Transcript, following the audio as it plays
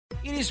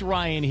It is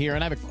Ryan here,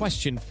 and I have a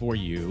question for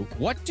you.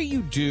 What do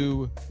you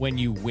do when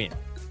you win?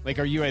 Like,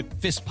 are you a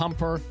fist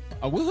pumper,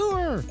 a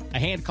woohooer, a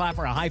hand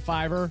clapper, a high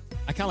fiver?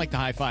 I kind of like the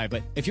high five,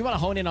 but if you want to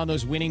hone in on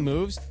those winning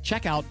moves,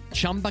 check out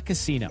Chumba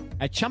Casino.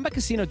 At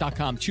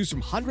ChumbaCasino.com, choose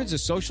from hundreds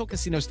of social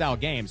casino-style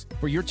games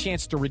for your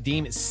chance to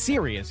redeem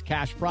serious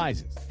cash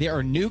prizes. There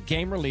are new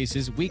game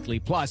releases weekly,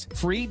 plus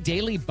free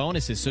daily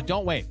bonuses. So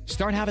don't wait.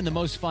 Start having the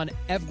most fun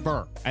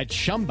ever at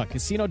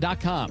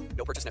ChumbaCasino.com.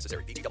 No purchase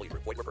necessary. VGW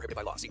Group. Void where prohibited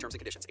by law. See terms and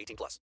conditions.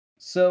 18+.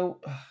 So,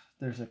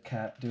 there's a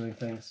cat doing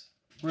things.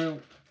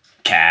 Rue.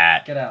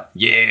 Cat. Get out.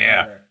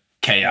 Yeah.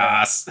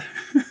 Chaos.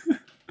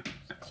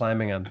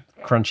 Climbing on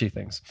crunchy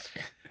things.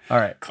 All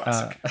right.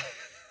 Classic.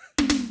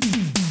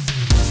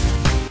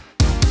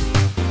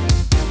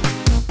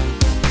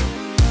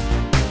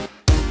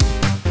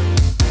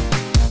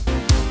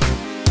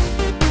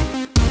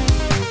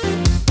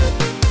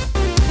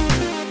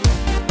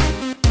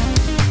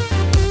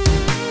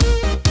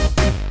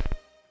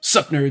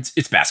 Sup, nerds?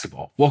 It's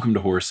basketball. Welcome to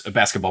Horse, a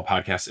basketball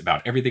podcast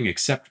about everything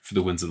except for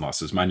the wins and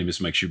losses. My name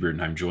is Mike Schubert,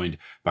 and I'm joined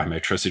by my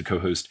trusted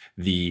co-host,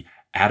 the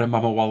Adam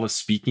Mamawala,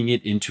 speaking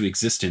it into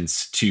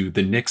existence to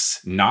the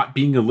Knicks not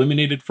being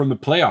eliminated from the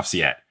playoffs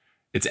yet.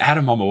 It's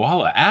Adam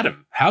Mamawala.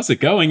 Adam, how's it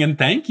going? And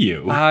thank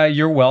you.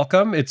 You're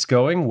welcome. It's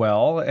going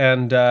well,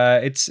 and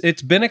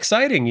it's been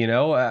exciting. You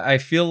know, I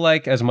feel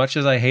like as much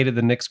as I hated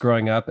the Knicks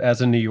growing up,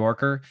 as a New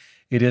Yorker,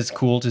 it is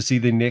cool to see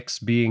the Knicks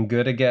being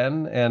good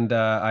again, and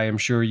I am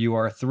sure you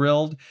are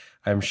thrilled.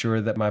 I'm sure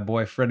that my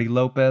boy Freddie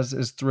Lopez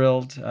is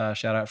thrilled.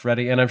 Shout out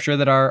Freddie. And I'm sure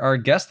that our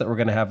guest that we're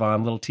going to have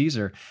on, little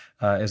teaser,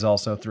 is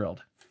also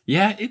thrilled.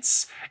 Yeah,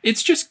 it's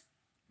just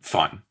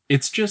fun.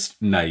 It's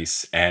just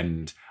nice.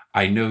 And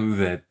I know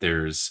that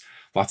there's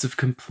lots of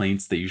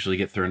complaints that usually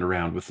get thrown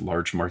around with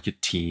large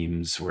market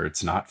teams where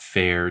it's not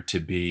fair to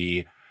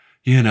be,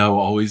 you know,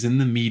 always in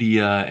the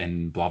media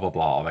and blah, blah,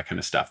 blah, all that kind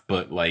of stuff.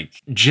 But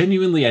like,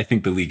 genuinely, I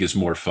think the league is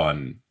more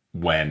fun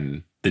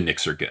when the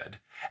Knicks are good.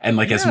 And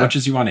like, as much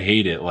as you want to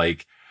hate it,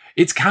 like,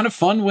 it's kind of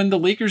fun when the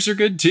Lakers are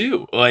good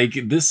too. Like,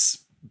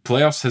 this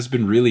playoffs has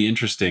been really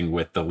interesting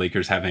with the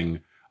Lakers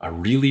having a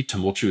really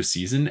tumultuous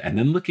season and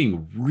then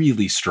looking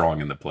really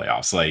strong in the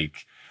playoffs.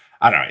 Like,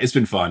 I don't know, it's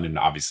been fun. And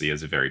obviously,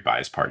 as a very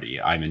biased party,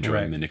 I'm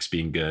enjoying the Knicks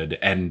being good.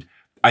 And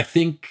I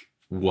think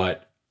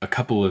what a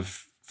couple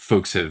of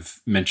folks have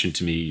mentioned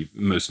to me,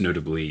 most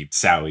notably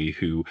Sally,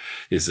 who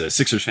is a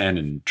Sixers fan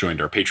and joined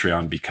our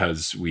Patreon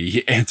because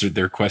we answered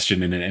their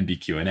question in an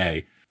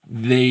NBQ&A.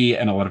 They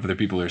and a lot of other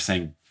people are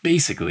saying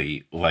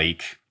basically,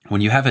 like, when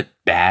you have a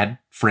bad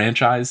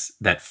franchise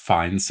that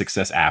finds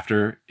success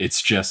after,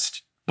 it's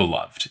just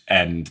beloved.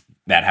 And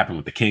that happened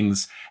with the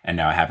Kings, and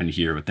now it happened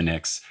here with the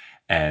Knicks.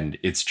 And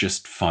it's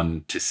just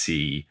fun to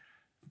see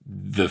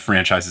the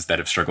franchises that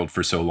have struggled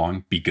for so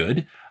long be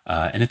good.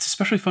 And it's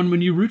especially fun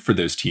when you root for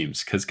those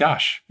teams because,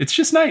 gosh, it's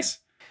just nice.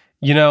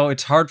 You know,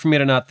 it's hard for me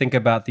to not think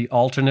about the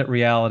alternate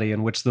reality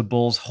in which the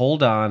Bulls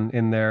hold on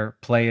in their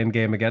play-in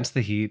game against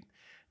the Heat.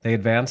 They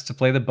advance to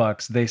play the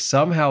Bucks. They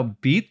somehow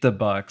beat the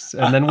Bucks.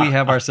 And then we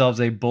have ourselves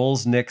a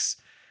Bulls-Knicks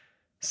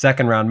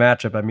second-round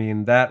matchup. I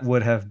mean, that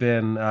would have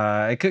been...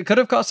 it could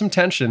have caused some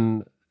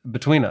tension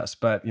between us,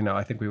 but, you know,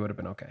 I think we would have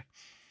been okay.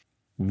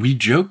 We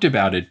joked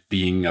about it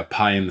being a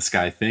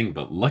pie-in-the-sky thing,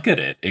 but look at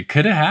it. It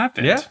could have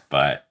happened. Yeah.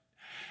 But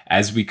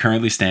as we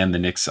currently stand, the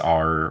Knicks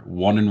are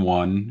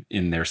 1-1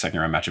 in their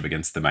second-round matchup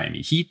against the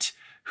Miami Heat,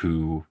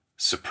 who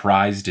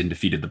surprised and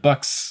defeated the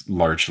Bucks,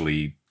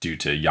 largely due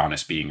to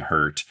Giannis being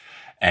hurt,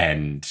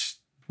 and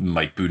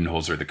Mike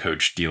Budenholzer, the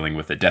coach, dealing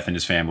with a death in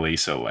his family.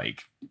 So,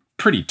 like,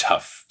 pretty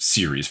tough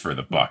series for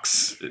the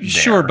Bucks there.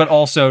 Sure, but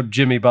also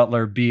Jimmy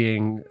Butler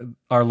being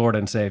our Lord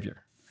and Savior.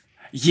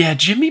 Yeah,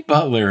 Jimmy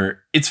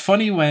Butler, it's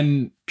funny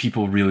when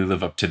people really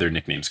live up to their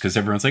nicknames because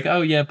everyone's like,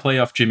 oh yeah,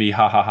 playoff Jimmy,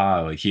 ha ha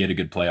ha, like he had a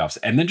good playoffs.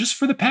 And then just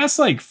for the past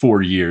like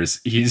 4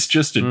 years, he's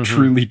just a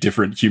truly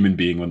different human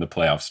being when the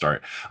playoffs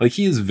start. Like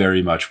he is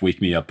very much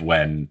wake me up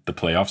when the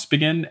playoffs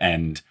begin,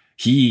 and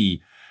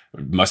he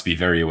must be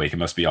very awake. It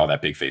must be all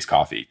that big face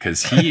coffee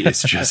because he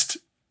is just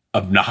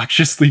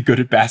obnoxiously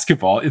good at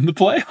basketball in the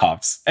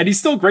playoffs, and he's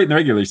still great in the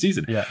regular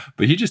season. Yeah,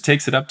 but he just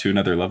takes it up to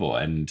another level,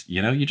 and you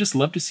know, you just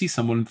love to see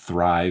someone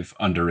thrive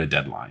under a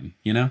deadline.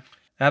 You know,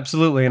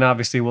 absolutely. And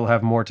obviously, we'll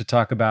have more to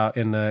talk about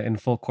in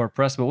full court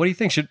press. But what do you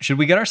think? Should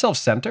we get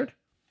ourselves centered?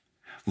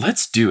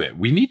 Let's do it.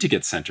 We need to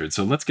get centered.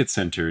 So let's get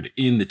centered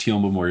in the Teal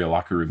Memorial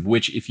locker room.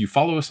 Which, if you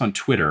follow us on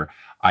Twitter,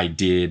 I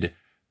did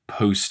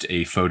post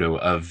a photo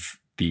of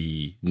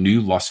the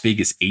new Las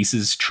Vegas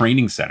Aces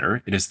training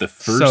center. It is the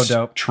first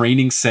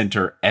training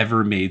center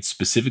ever made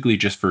specifically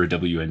just for a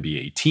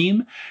WNBA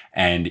team.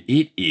 And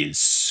it is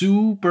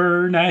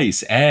super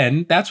nice.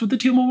 And that's what the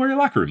Teal Memorial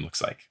locker room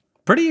looks like.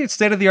 Pretty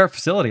state-of-the-art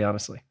facility,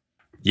 honestly.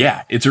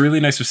 Yeah, it's a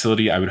really nice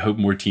facility. I would hope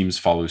more teams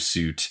follow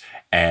suit.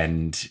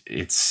 And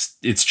it's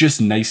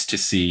just nice to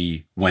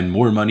see when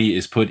more money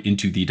is put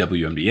into the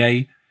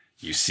WNBA,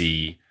 you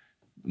see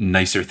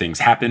nicer things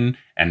happen.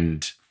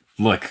 And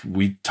look,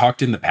 we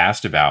talked in the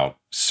past about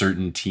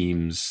certain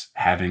teams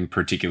having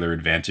particular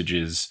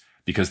advantages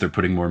because they're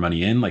putting more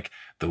money in. Like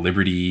the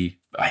Liberty,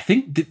 I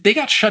think they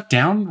got shut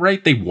down,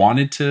 right? They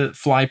wanted to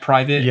fly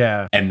private.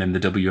 Yeah. And then the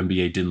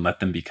WNBA didn't let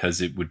them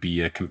because it would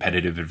be a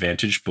competitive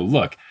advantage. But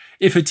look,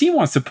 if a team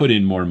wants to put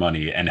in more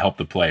money and help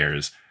the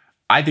players,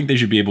 I think they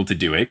should be able to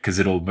do it because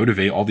it'll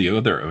motivate all the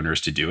other owners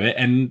to do it.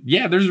 And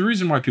yeah, there's a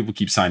reason why people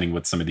keep signing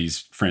with some of these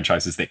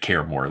franchises that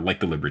care more, like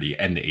the Liberty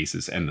and the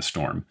Aces and the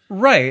Storm.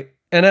 Right.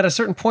 And at a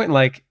certain point,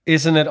 like,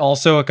 isn't it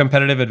also a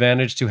competitive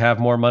advantage to have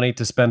more money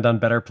to spend on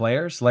better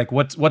players? Like,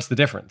 what's the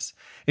difference?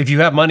 If you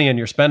have money and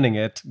you're spending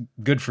it,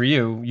 good for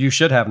you. You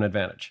should have an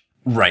advantage.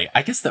 Right.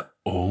 I guess the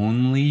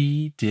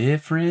only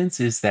difference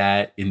is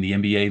that in the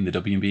NBA and the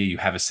WNBA, you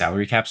have a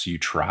salary cap, so you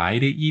try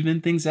to even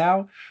things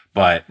out.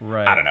 But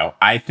right. I don't know.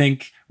 I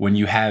think when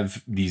you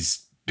have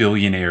these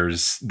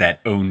billionaires that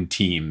own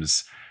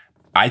teams,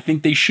 I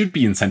think they should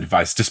be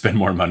incentivized to spend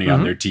more money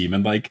on their team.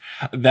 And like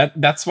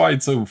that's why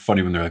it's so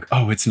funny when they're like,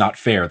 oh, it's not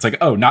fair. It's like,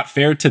 oh, not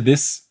fair to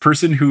this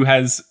person who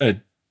has a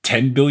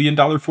 $10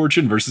 billion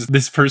fortune versus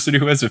this person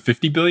who has a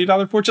 $50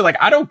 billion fortune. Like,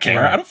 I don't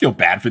care. Right. I don't feel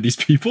bad for these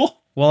people.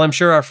 Well, I'm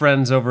sure our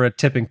friends over at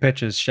Tipping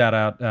Pitches, shout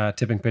out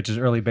Tipping Pitches,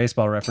 early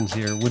baseball reference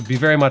here, would be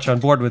very much on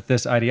board with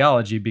this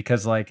ideology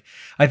because, like,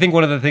 I think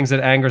one of the things that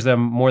angers them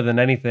more than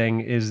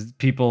anything is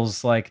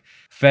people's, like,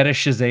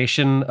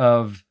 fetishization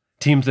of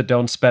teams that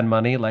don't spend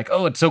money. Like,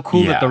 oh, it's so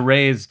cool that the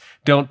Rays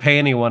don't pay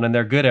anyone and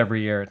they're good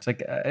every year. It's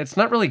like, it's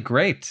not really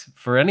great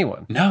for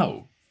anyone.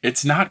 No.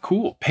 It's not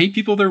cool. Pay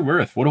people their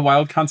worth. What a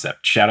wild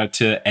concept. Shout out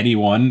to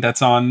anyone that's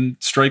on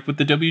strike with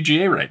the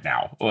WGA right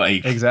now.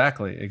 Like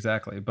Exactly.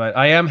 But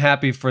I am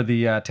happy for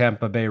the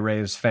Tampa Bay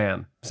Rays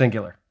fan,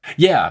 singular.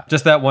 Yeah.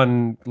 Just that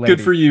one lady.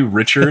 Good for you,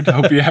 Richard.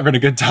 Hope you're having a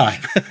good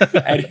time.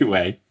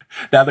 Anyway,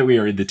 now that we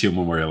are in the Teal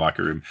Memorial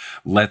locker room,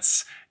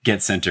 let's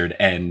get centered.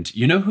 And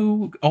you know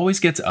who always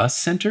gets us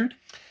centered?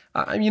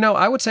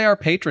 I would say our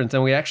patrons,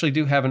 and we actually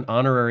do have an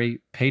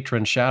honorary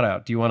patron shout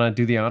out. Do you want to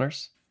do the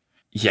honors?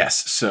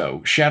 Yes.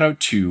 So shout out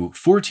to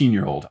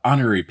 14-year-old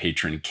honorary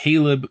patron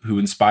Caleb, who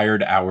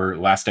inspired our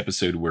last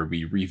episode where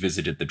we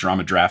revisited the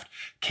drama draft.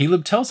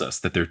 Caleb tells us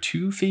that their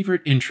two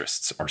favorite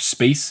interests are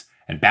space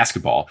and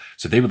basketball.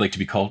 So they would like to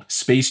be called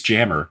Space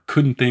Jammer.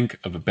 Couldn't think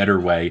of a better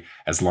way,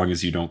 as long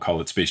as you don't call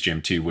it Space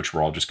Jam 2, which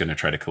we're all just going to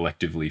try to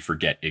collectively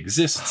forget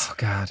exists. Oh,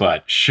 God.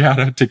 But shout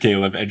out to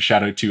Caleb and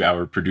shout out to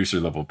our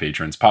producer level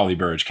patrons, Polly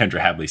Burridge,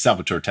 Kendra Hadley,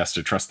 Salvatore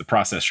Testa, Trust the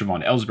Process,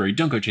 Siobhan Ellsbury,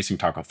 Don't Go Chasing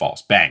Taco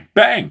Falls, Bang,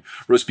 Bang,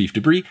 Roast Beef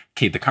Debris,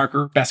 Kate the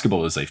Conqueror,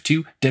 Basketball is Life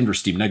 2, Denver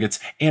Steam Nuggets,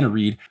 Anna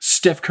Reed,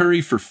 Steph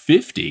Curry for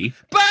 50.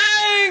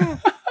 Bang!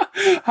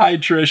 Hi,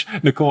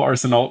 Trish. Nicole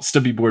Arsenal,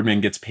 Stubby Boardman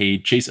gets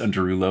paid, Chase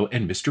Underulo,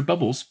 and Mr.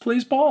 Bubbles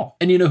plays ball.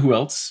 And you know who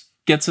else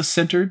gets us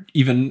centered,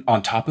 even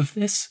on top of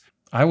this?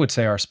 I would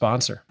say our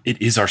sponsor.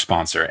 It is our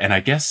sponsor. And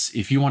I guess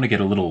if you want to get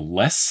a little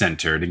less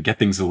centered and get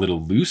things a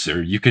little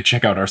looser, you could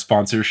check out our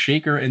sponsor,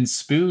 Shaker and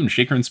Spoon.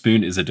 Shaker and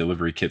Spoon is a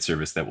delivery kit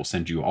service that will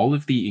send you all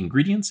of the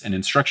ingredients and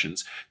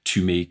instructions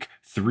to make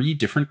 3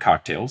 different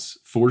cocktails,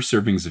 4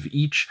 servings of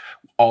each,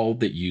 all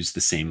that use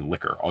the same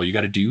liquor. All you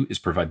got to do is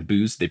provide the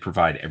booze. They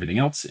provide everything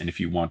else. And if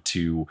you want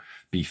to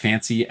be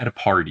fancy at a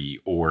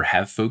party or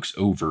have folks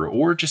over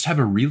or just have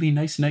a really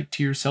nice night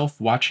to yourself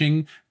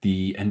watching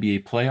the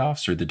NBA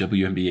playoffs or the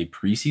WNBA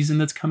preseason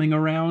that's coming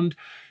around,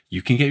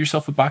 you can get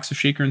yourself a box of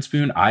Shaker and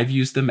Spoon. I've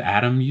used them.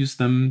 Adam used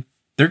them.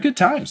 They're good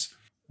times.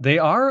 They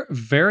are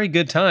very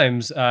good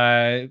times.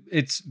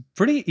 It's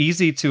pretty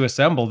easy to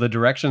assemble. The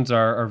directions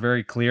are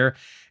very clear.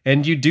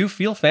 And you do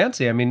feel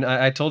fancy. I mean,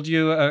 I told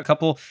you a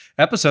couple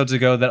episodes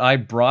ago that I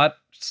brought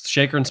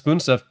Shaker and Spoon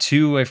stuff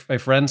to a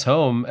friend's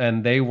home,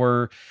 and they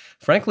were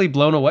frankly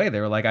blown away. They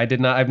were like,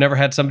 I've never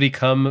had somebody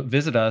come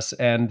visit us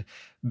and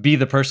be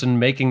the person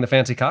making the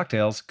fancy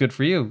cocktails. Good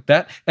for you.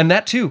 That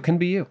too can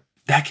be you.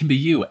 That can be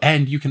you.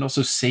 And you can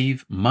also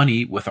save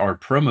money with our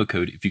promo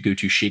code. If you go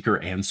to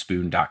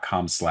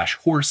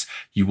shakerandspoon.com/horse,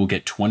 you will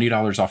get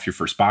 $20 off your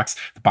first box.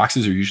 The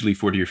boxes are usually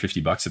 $40 or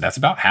 $50, so that's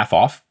about half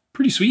off.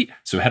 Pretty sweet.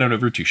 So head on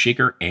over to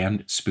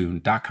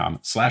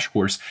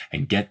shakerandspoon.com/horse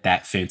and get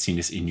that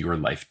fanciness in your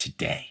life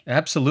today.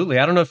 Absolutely.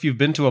 I don't know if you've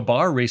been to a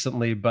bar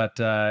recently, but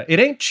it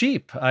ain't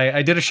cheap.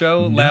 I did a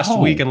show last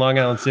week in Long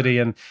Island City,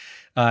 and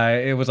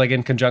it was like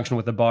in conjunction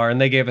with the bar,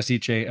 and they gave us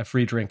each a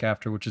free drink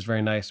after, which is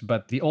very nice.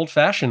 But the old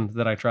fashioned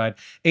that I tried,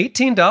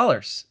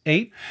 $18,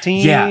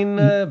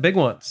 18 big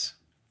ones.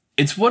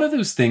 It's one of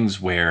those things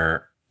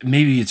where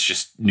maybe it's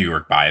just New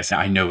York bias.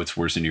 I know it's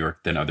worse in New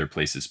York than other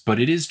places, but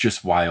it is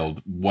just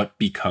wild what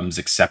becomes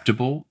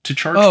acceptable to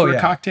charge for a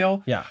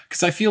cocktail. Yeah.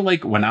 Because I feel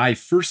like when I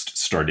first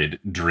started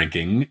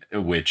drinking,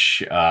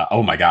 which,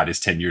 oh my God,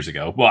 is 10 years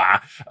ago. Blah,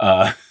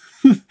 not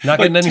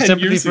getting any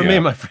sympathy from me,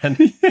 my friend.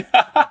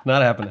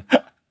 Not happening.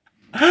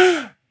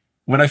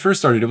 When I first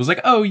started, it was like,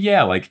 oh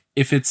yeah, like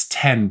if it's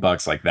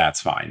 $10, like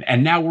that's fine.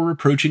 And now we're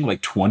approaching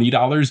like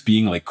 $20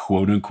 being like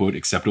quote unquote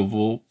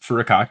acceptable for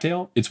a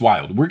cocktail. It's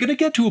wild. We're going to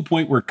get to a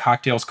point where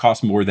cocktails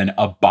cost more than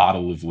a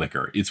bottle of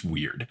liquor. It's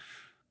weird.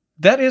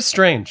 That is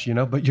strange,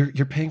 but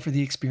you're paying for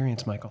the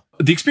experience, Michael.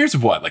 The experience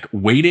of what? Like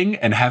waiting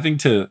and having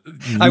to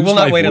I will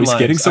not wait in voice,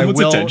 getting lines. I someone's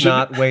will attention.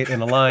 not wait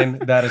in a line.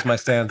 That is my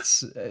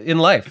stance in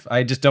life.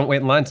 I just don't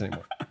wait in lines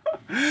anymore.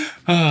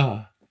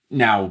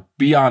 Now,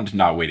 beyond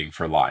not waiting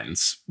for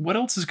lines, what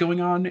else is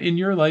going on in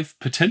your life,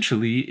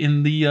 potentially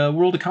in the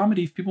world of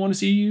comedy, if people want to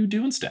see you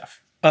doing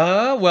stuff?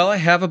 Well, I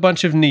have a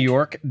bunch of New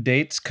York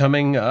dates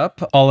coming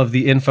up. All of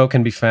the info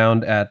can be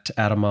found at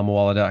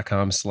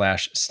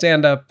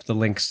adammamawala.com/standup. The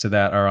links to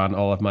that are on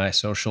all of my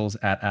socials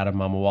at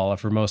adammamawala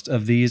for most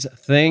of these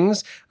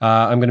things.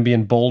 I'm going to be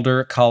in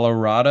Boulder,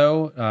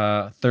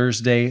 Colorado,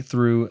 Thursday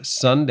through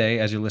Sunday.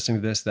 As you're listening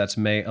to this, that's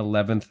May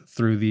 11th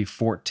through the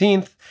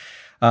 14th.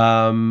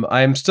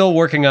 I'm still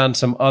working on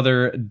some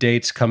other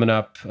dates coming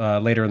up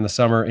later in the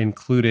summer,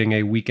 including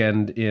a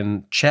weekend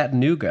in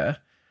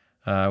Chattanooga,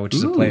 which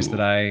is a place that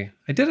I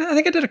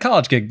think I did a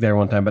college gig there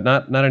one time, but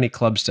not any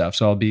club stuff.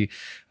 So I'll be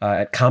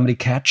at Comedy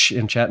Catch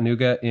in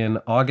Chattanooga in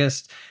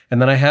August.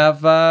 And then I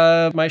have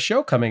my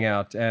show coming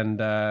out.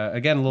 And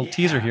again, a little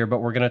teaser here, but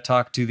we're going to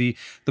talk to the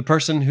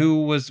person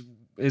who is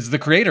the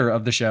creator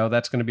of the show.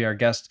 That's going to be our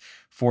guest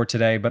for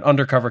today. But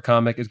Undercover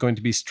Comic is going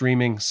to be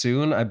streaming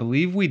soon. I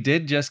believe we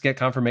did just get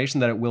confirmation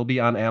that it will be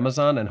on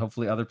Amazon and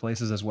hopefully other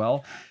places as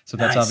well. So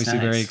that's obviously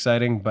very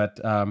exciting. But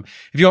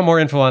if you want more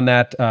info on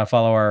that,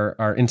 follow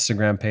our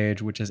Instagram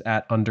page, which is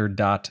at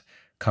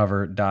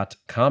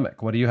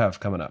under.cover.comic. What do you have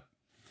coming up?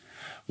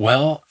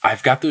 Well,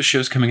 I've got those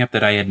shows coming up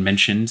that I had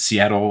mentioned: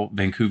 Seattle,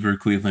 Vancouver,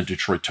 Cleveland,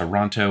 Detroit,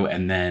 Toronto.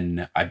 And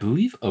then I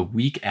believe a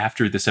week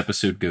after this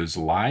episode goes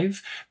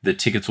live, the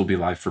tickets will be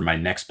live for my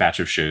next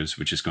batch of shows,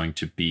 which is going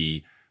to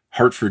be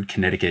Hartford,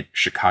 Connecticut,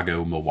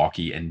 Chicago,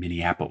 Milwaukee, and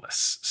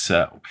Minneapolis.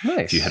 So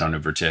if you head on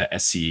over to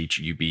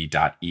schub.es/tour,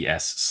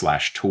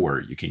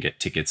 you can get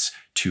tickets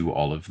to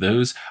all of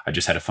those. I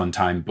just had a fun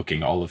time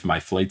booking all of my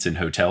flights and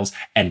hotels.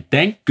 And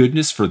thank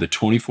goodness for the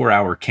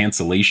 24-hour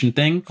cancellation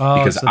thing,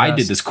 because I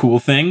did this cool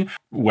thing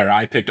where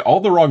I picked all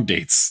the wrong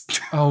dates.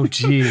 Oh,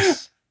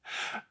 geez.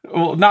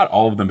 Well, not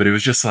all of them, but it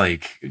was just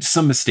like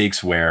some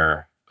mistakes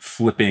where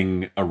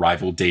flipping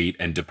arrival date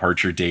and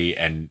departure date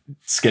and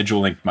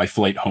scheduling my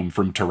flight home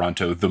from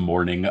Toronto the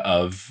morning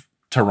of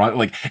Toronto.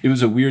 Like, it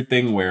was a weird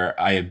thing where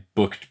I had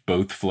booked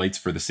both flights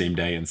for the same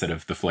day instead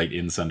of the flight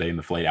in Sunday and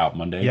the flight out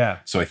Monday. Yeah.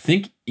 So I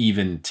think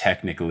even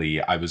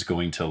technically I was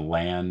going to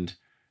land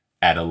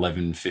at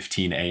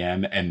 11:15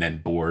 a.m. and then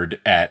board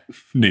at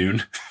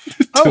noon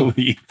to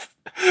leave.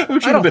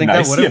 Which I don't think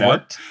nice, that would have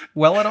worked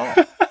well at all.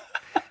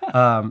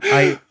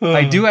 I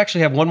do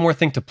actually have one more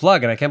thing to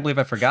plug, and I can't believe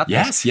I forgot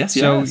this. Yes.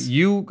 So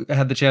you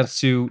had the chance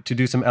to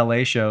do some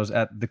LA shows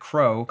at the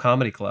Crow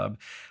Comedy Club,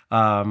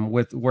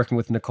 working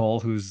with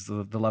Nicole, who's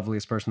the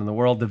loveliest person in the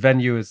world. The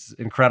venue is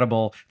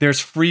incredible. There's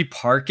free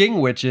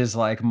parking, which is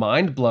like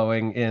mind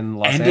blowing in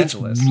Los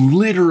Angeles. It's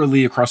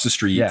literally across the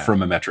street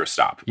from a metro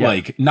stop. Yeah.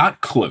 Like,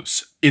 not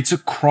close. It's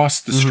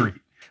across the street.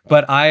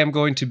 But I am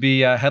going to be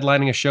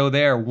headlining a show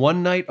there,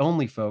 one night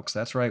only, folks.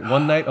 That's right,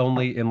 one night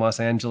only in Los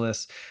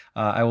Angeles.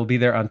 I will be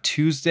there on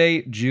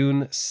Tuesday,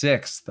 June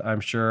 6th.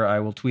 I'm sure I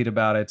will tweet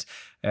about it,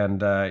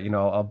 and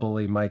I'll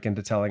bully Mike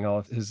into telling all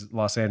of his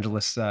Los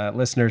Angeles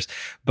listeners.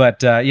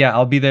 But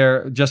I'll be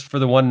there just for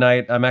the one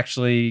night. I'm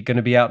actually going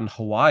to be out in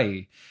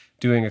Hawaii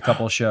doing a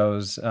couple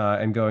shows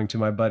and going to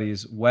my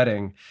buddy's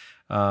wedding.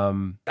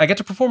 I get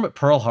to perform at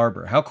Pearl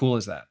Harbor. How cool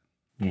is that?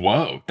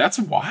 Whoa, that's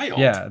wild.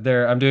 Yeah,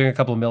 I'm doing a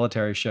couple of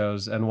military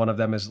shows, and one of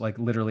them is like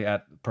literally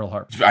at Pearl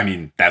Harbor. I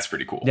mean, that's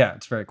pretty cool. Yeah,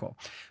 it's very cool.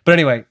 But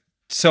anyway,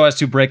 so as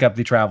to break up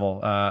the travel,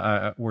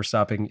 we're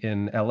stopping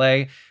in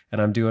LA,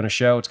 and I'm doing a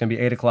show. It's going to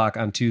be 8 o'clock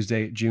on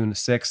Tuesday, June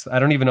 6th. I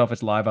don't even know if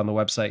it's live on the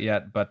website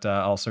yet, but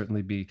I'll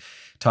certainly be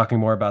talking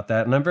more about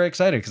that. And I'm very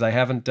excited because I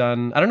don't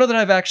know that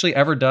I've actually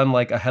ever done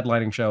like a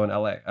headlining show in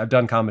LA. I've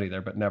done comedy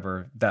there, but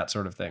never that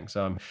sort of thing.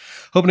 So I'm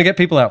hoping to get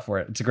people out for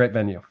it. It's a great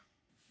venue.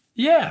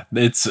 Yeah,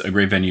 it's a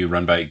great venue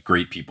run by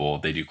great people.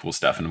 They do cool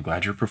stuff, and I'm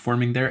glad you're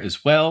performing there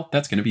as well.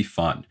 That's going to be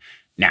fun.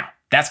 Now,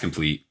 that's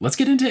complete. Let's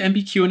get into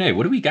MBQ&A.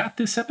 What do we got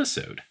this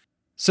episode?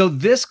 So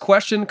this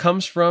question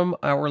comes from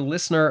our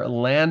listener,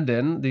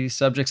 Landon. The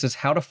subject says,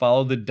 how to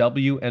follow the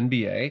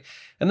WNBA.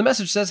 And the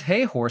message says,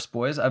 hey, Horse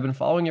Boys, I've been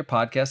following your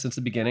podcast since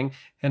the beginning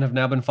and have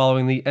now been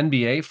following the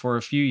NBA for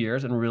a few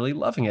years and really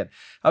loving it.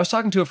 I was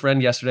talking to a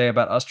friend yesterday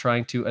about us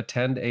trying to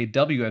attend a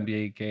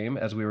WNBA game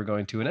as we were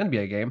going to an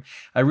NBA game.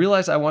 I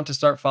realized I want to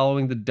start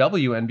following the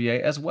WNBA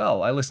as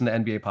well. I listen to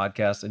NBA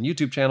podcasts and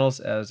YouTube channels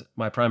as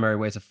my primary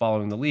ways of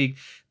following the league.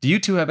 Do you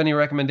two have any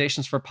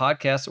recommendations for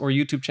podcasts or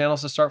YouTube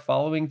channels to start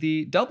following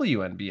the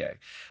WNBA?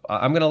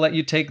 I'm going to let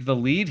you take the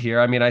lead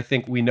here. I mean, I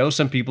think we know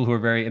some people who are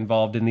very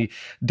involved in the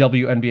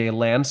WNBA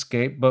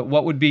landscape, but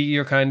what would be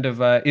your kind of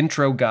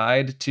intro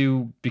guide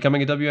to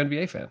becoming a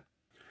WNBA fan?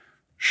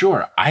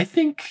 Sure. I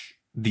think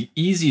the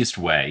easiest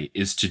way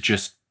is to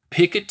just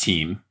pick a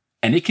team,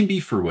 and it can be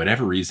for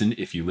whatever reason.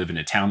 If you live in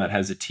a town that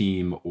has a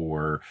team,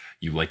 or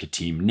you like a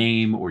team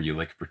name, or you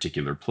like a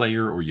particular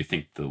player, or you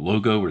think the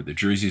logo or the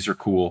jerseys are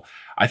cool,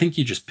 I think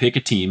you just pick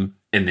a team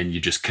and then you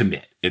just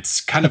commit.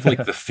 It's kind of like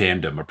the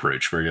fandom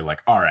approach where you're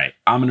like, all right,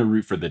 I'm going to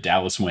root for the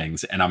Dallas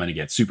Wings and I'm going to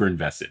get super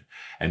invested.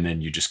 And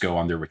then you just go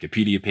on their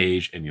Wikipedia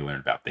page and you learn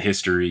about the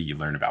history, you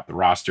learn about the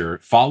roster.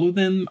 Follow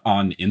them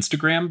on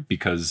Instagram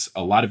because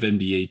a lot of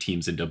NBA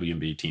teams and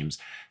WNBA teams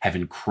have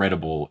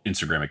incredible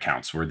Instagram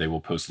accounts where they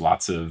will post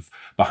lots of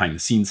behind the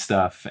scenes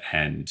stuff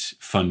and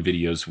fun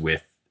videos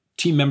with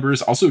team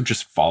members. Also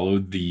just follow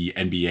the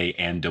NBA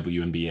and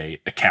WNBA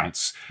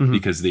accounts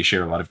because they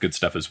share a lot of good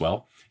stuff as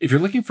well. If you're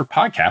looking for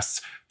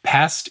podcasts,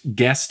 past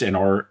guest and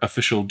our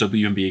official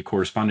WNBA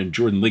correspondent,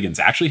 Jordan Liggins,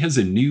 actually has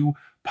a new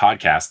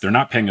podcast. They're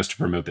not paying us to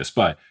promote this,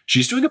 but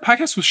she's doing a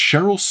podcast with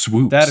Cheryl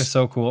Swoops. That is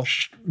so cool.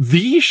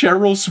 The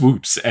Cheryl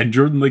Swoops and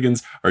Jordan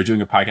Liggins are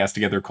doing a podcast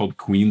together called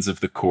Queens of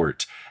the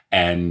Court.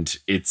 And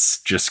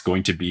it's just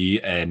going to be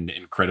an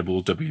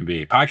incredible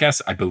WNBA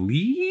podcast. I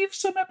believe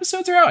some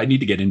episodes are out. I need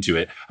to get into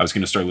it. I was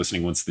going to start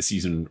listening once the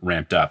season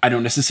ramped up. I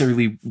don't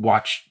necessarily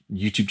watch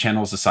YouTube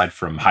channels aside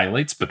from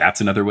highlights, but that's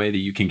another way that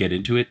you can get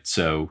into it.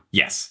 So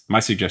yes,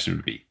 my suggestion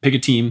would be pick a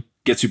team,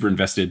 get super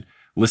invested,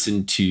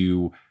 listen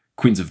to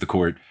Queens of the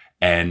Court,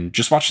 and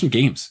just watch some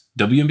games.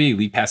 WNBA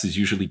League Pass is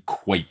usually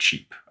quite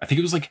cheap. I think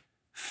it was like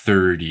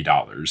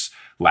 $30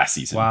 last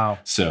season. Wow.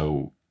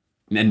 So...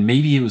 and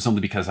maybe it was only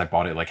because I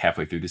bought it like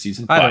halfway through the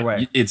season. Either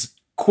way, it's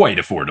quite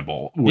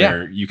affordable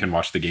where you can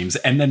watch the games.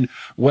 And then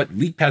what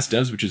League Pass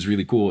does, which is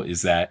really cool,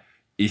 is that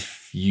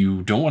if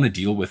you don't want to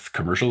deal with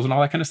commercials and all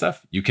that kind of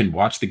stuff, you can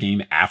watch the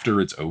game after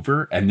it's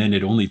over. And then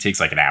it only takes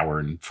like an hour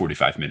and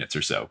 45 minutes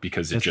or so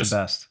because it just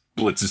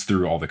blitzes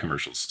through all the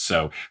commercials.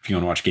 So if you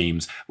want to watch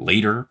games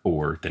later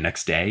or the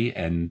next day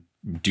and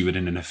do it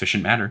in an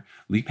efficient manner,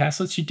 League Pass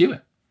lets you do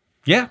it.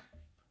 Yeah.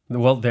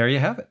 Well, there you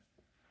have it.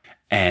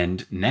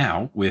 And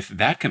now, with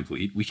that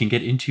complete, we can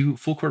get into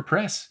Full Court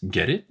Press.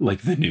 Get it?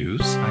 Like the news?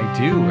 I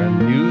do, and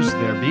news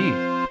there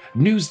be.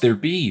 News there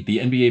be. The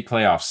NBA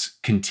playoffs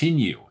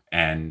continue,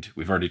 and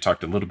we've already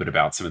talked a little bit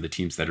about some of the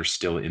teams that are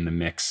still in the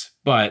mix.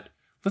 But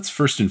let's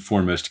first and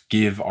foremost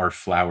give our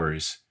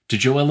flowers to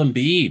Joel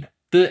Embiid,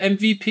 the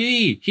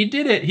MVP. He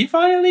did it. He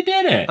finally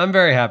did it. I'm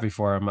very happy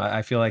for him.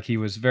 I feel like he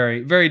was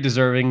very, very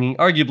deserving,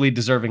 arguably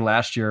deserving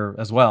last year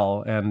as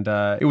well. And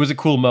it was a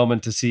cool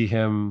moment to see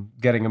him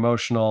getting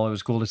emotional. It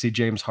was cool to see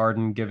James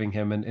Harden giving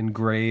him an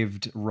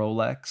engraved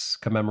Rolex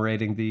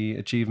commemorating the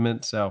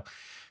achievement. So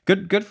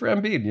good for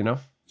Embiid, you know?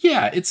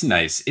 Yeah, it's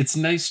nice. It's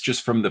nice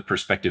just from the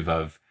perspective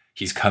of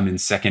he's come in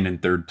second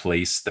and third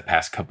place the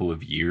past couple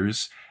of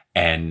years.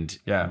 And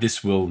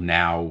this will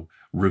now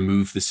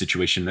remove the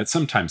situation that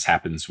sometimes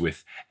happens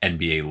with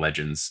NBA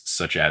legends,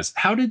 such as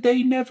how did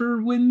they never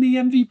win the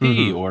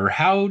MVP? Or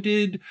how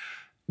did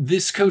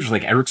this coach,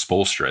 like Eric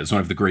Spoelstra, is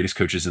one of the greatest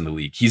coaches in the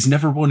league. He's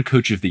never won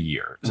Coach of the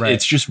Year. Right.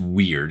 It's just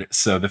weird.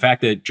 So the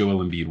fact that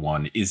Joel Embiid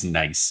won is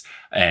nice.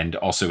 And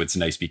also it's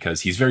nice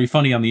because he's very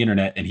funny on the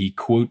internet, and he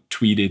quote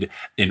tweeted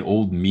an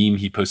old meme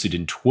he posted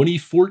in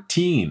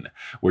 2014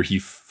 where he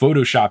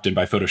photoshopped, and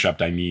by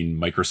photoshopped I mean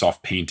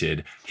Microsoft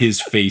painted, his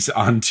face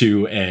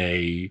onto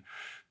a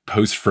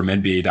post from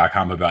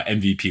NBA.com about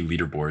MVP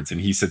leaderboards,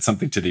 and he said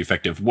something to the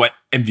effect of what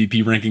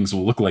MVP rankings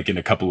will look like in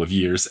a couple of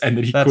years, and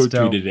then he quote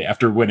tweeted it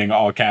after winning,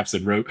 all caps,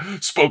 and wrote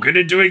 "spoken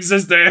into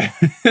existence."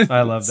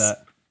 I love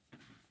that.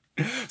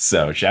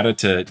 So shout out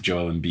to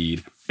Joel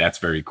Embiid. That's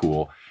very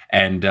cool.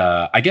 And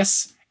I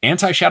guess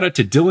shout out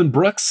to Dylan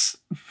Brooks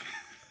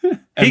and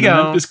the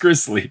Memphis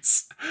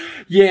Grizzlies.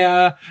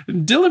 Yeah,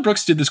 Dylan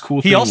Brooks did this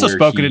cool thing. He also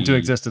spoke it into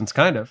existence,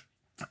 kind of.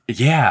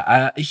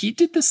 Yeah, he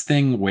did this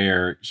thing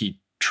where he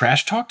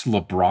trash talked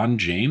LeBron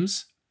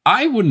James.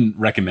 I wouldn't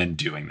recommend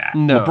doing that.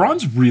 No.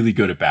 LeBron's really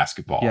good at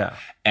basketball. Yeah.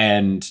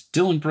 And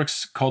Dylan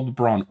Brooks called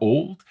LeBron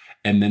old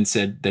and then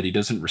said that he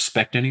doesn't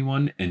respect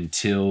anyone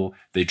until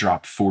they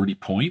drop 40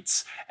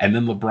 points. And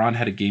then LeBron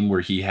had a game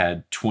where he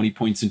had 20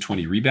 points and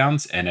 20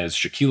 rebounds. And as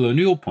Shaquille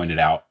O'Neal pointed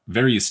out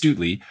very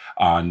astutely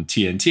on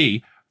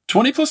TNT,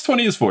 20 plus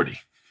 20 is 40.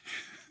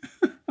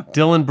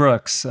 Dylan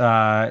Brooks,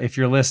 if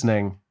you're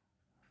listening,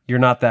 you're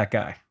not that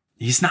guy.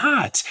 He's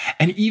not.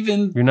 And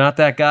even... you're not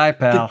that guy,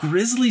 pal. The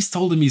Grizzlies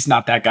told him he's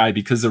not that guy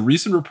because a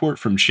recent report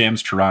from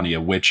Shams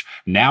Charania, which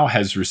now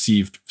has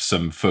received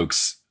some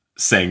folks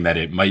saying that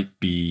it might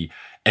be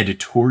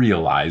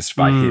editorialized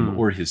by him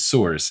or his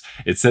source,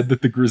 it said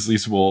that the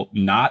Grizzlies will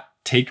not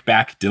take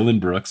back Dylan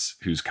Brooks,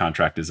 whose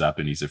contract is up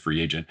and he's a free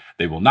agent.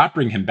 They will not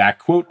bring him back,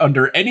 quote,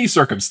 under any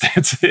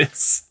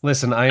circumstances.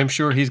 Listen, I am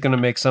sure he's going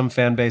to make some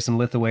fan base in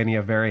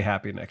Lithuania very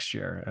happy next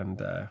year. And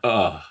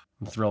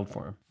I'm thrilled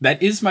for him.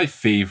 That is my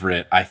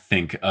favorite, I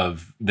think,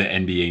 of the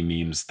NBA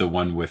memes, the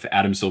one with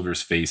Adam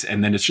Silver's face,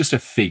 and then it's just a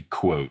fake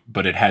quote,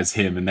 but it has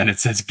him, and then it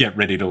says, "Get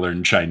ready to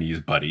learn Chinese,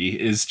 buddy."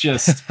 Is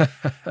just,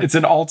 it's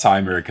an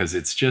all-timer because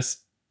it's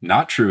just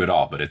not true at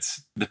all, but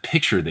it's the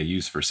picture they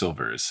use for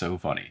Silver is so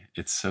funny.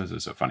 It's so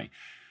funny.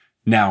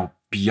 Now,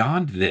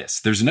 beyond this,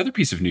 there's another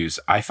piece of news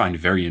I find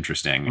very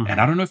interesting, and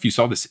I don't know if you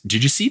saw this.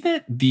 Did you see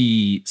that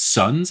the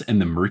Suns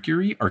and the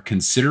Mercury are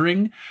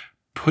considering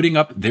putting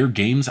up their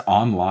games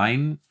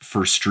online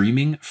for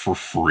streaming for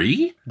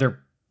free? They're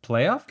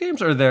playoff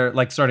games, or they're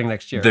like starting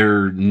next year?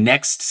 Their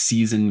next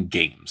season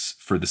games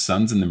for the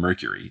Suns and the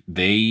Mercury.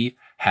 They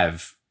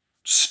have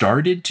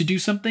started to do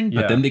something,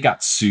 but then they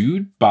got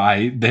sued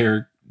by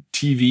their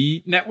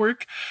TV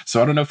network.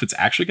 So I don't know if it's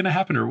actually going to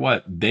happen or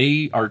what.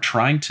 They are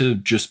trying to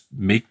just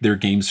make their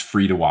games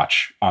free to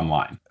watch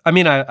online. I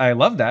mean, I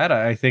love that.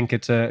 I think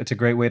it's a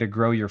great way to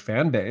grow your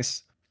fan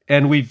base,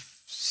 and we've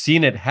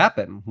seen it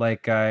happen.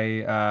 Like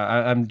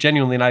I'm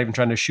genuinely not even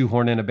trying to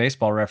shoehorn in a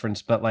baseball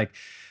reference, but like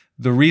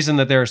the reason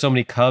that there are so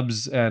many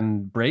Cubs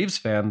and Braves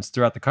fans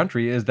throughout the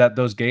country is that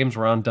those games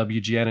were on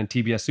WGN and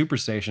TBS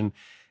Superstation,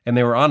 and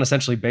they were on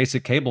essentially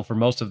basic cable for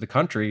most of the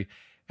country.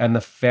 And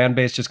the fan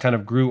base just kind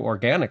of grew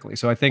organically.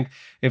 So I think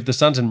if the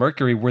Suns and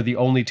Mercury were the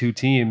only two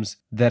teams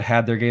that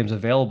had their games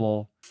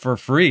available for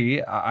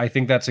free, I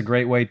think that's a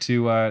great way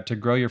to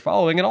grow your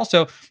following. And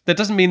also, that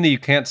doesn't mean that you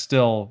can't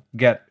still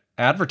get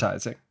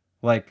advertising.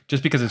 Like,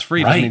 just because it's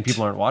free doesn't mean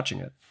people aren't watching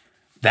it.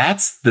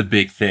 That's the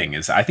big thing.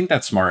 Is I think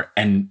that's smart.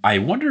 And I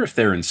wonder if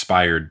they're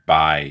inspired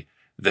by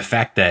the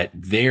fact that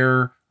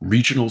their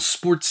regional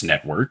sports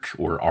network,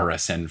 or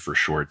RSN for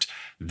short,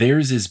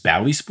 theirs is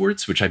Bally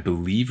Sports, which I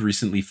believe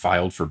recently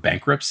filed for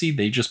bankruptcy.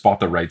 They just bought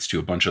the rights to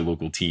a bunch of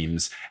local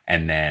teams,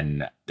 and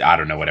then I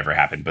don't know whatever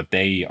happened, but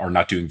they are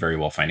not doing very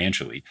well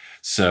financially.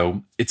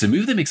 So it's a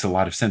move that makes a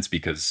lot of sense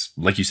because,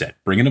 like you said,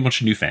 bring in a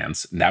bunch of new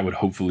fans, and that would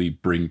hopefully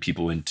bring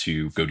people in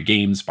to go to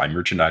games, buy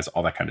merchandise,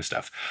 all that kind of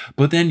stuff.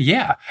 But then,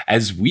 yeah,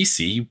 as we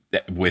see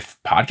with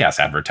podcast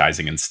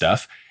advertising and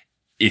stuff,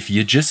 if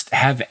you just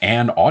have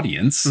an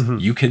audience,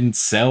 you can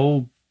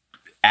sell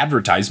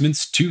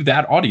advertisements to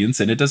that audience,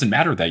 and it doesn't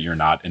matter that you're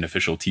not an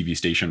official TV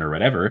station or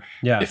whatever.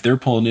 Yeah. If they're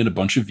pulling in a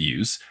bunch of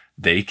views,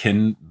 they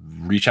can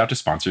reach out to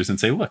sponsors and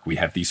say, look, we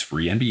have these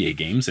free NBA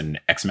games and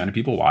X amount of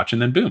people watch, and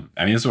then boom.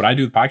 I mean, that's what I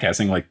do with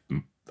podcasting. Like,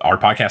 our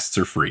podcasts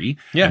are free.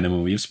 Yeah. And then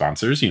when we have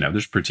sponsors,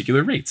 there's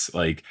particular rates.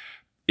 Like,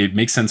 it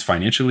makes sense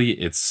financially.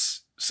 It's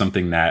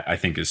something that I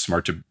think is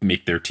smart to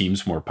make their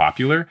teams more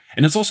popular.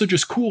 And it's also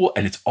just cool.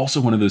 And it's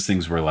also one of those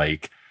things where,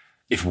 like,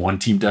 if one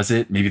team does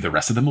it, maybe the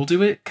rest of them will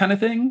do it, kind of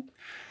thing.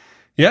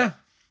 Yeah.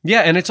 Yeah.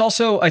 And it's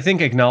also, I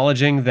think,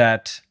 acknowledging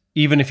that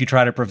even if you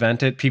try to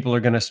prevent it, people are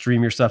going to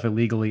stream your stuff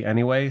illegally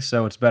anyway.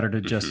 So it's better to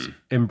just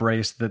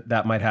embrace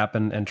that might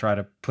happen and try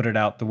to put it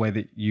out the way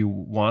that you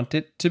want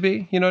it to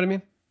be. You know what I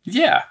mean?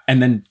 Yeah.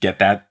 And then get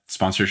that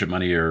sponsorship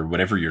money or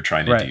whatever you're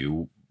trying to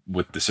do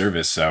with the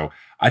service. So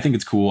I think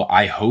it's cool.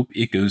 I hope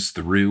it goes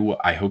through.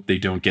 I hope they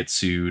don't get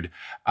sued.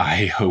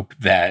 I hope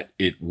that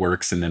it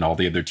works and then all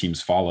the other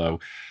teams follow.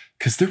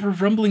 Because there were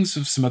rumblings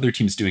of some other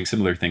teams doing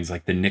similar things.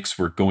 Like the Knicks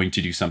were going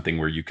to do something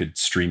where you could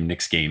stream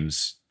Knicks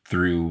games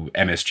through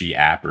MSG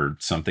app or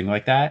something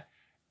like that.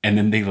 And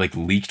then they like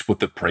leaked what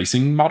the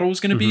pricing model was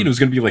going to be. And it was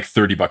going to be like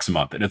 $30 a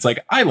month. And it's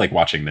like, I like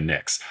watching the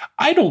Knicks.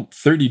 I don't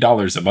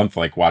 $30 a month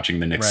like watching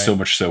the Knicks so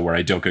much so where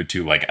I don't go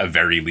to like a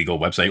very legal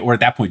website, or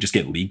at that point just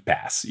get League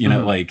Pass. You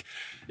know, like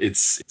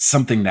it's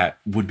something that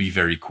would be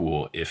very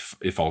cool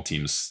if all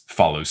teams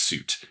follow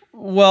suit.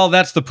 Well,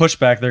 that's the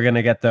pushback they're going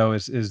to get, though,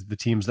 is the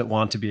teams that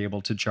want to be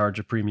able to charge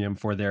a premium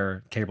for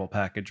their cable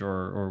package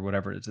or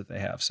whatever it is that they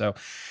have. So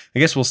I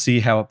guess we'll see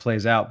how it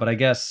plays out. But I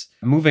guess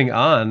moving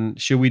on,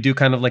 should we do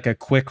kind of like a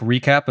quick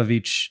recap of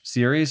each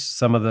series,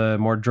 some of the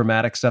more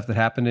dramatic stuff that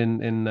happened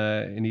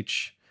in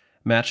each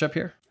matchup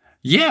here?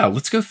 Yeah,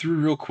 let's go through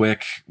real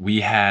quick.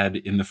 We had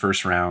in the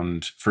first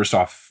round, first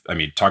off, I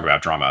mean, talk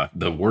about drama,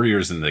 the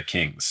Warriors and the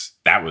Kings.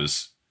 That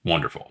was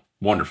wonderful.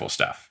 Wonderful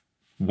stuff.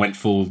 Went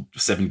full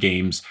 7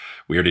 games.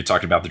 We already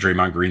talked about the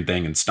Draymond Green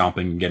thing and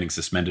stomping and getting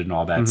suspended and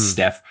all that.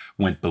 Steph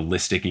went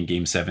ballistic in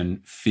game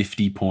 7,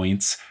 50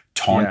 points,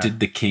 taunted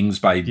the Kings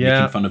by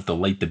making fun of the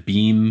light the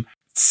beam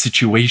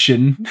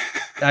situation.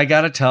 I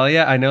got to tell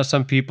you, I know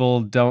some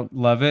people don't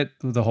love it,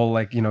 the whole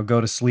like, go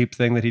to sleep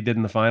thing that he did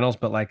in the finals,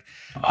 but like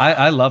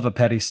I love a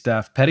petty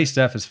Steph. Petty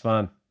Steph is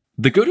fun.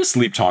 The go to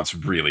sleep taunt's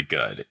really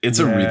good. It's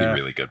a really,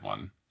 really good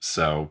one.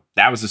 So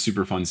that was a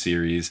super fun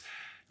series.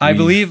 I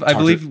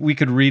believe we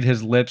could read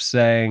his lips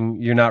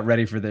saying, "You're not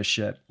ready for this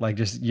shit." Like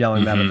just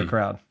yelling that at the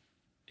crowd.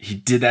 He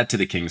did that to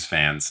the Kings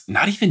fans.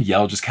 Not even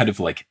yell, just kind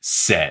of like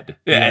said.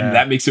 Yeah. And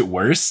that makes it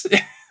worse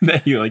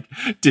that he like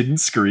didn't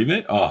scream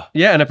it. Oh.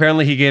 Yeah, and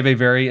apparently he gave a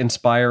very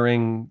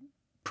inspiring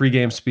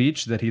pregame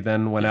speech that he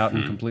then went out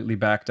and completely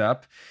backed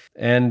up.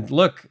 And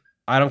look,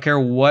 I don't care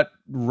what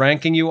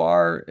ranking you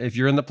are. If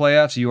you're in the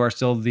playoffs, you are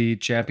still the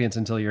champions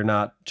until you're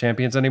not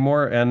champions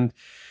anymore. And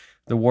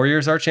the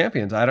Warriors are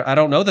champions. I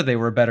don't know that they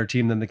were a better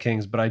team than the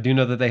Kings, but I do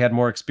know that they had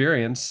more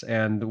experience.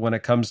 And when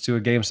it comes to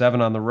a game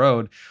 7 on the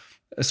road,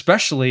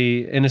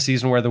 especially in a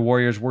season where the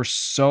Warriors were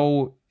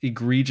so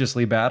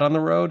egregiously bad on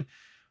the road,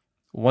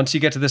 once you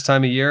get to this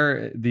time of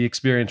year, the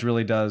experience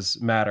really does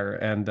matter.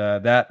 And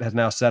that has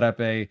now set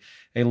up a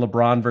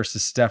LeBron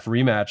versus Steph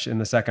rematch in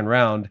the second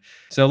round.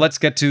 So let's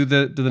get to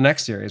the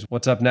next series.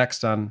 What's up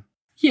next on?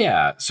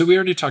 Yeah, so we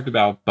already talked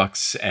about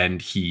Bucks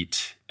and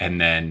Heat, and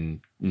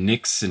then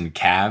Knicks and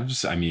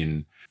Cavs. I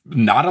mean,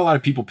 Not a lot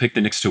of people picked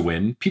the Knicks to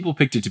win. People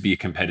picked it to be a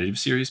competitive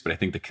series, but I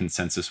think the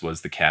consensus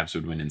was the Cavs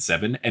would win in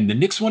 7, and the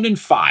Knicks won in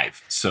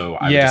 5. So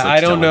I would just like I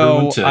to don't tell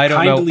everyone know. to I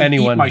don't know kindly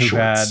anyone eat my who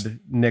shorts. had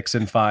Knicks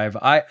in 5.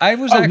 I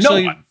was Oh,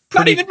 actually no one.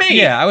 Not even me.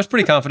 Yeah, I was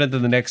pretty confident that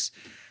the Knicks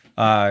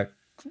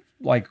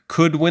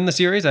could win the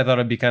series. I thought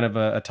it'd be kind of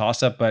a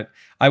toss up, but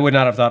I would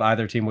not have thought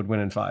either team would win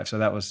in 5. So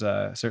that was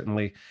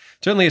certainly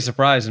a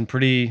surprise and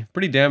pretty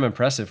damn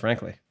impressive,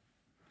 frankly.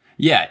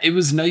 Yeah, it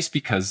was nice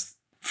because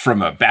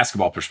from a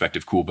basketball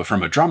perspective, cool, but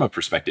from a drama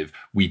perspective,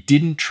 we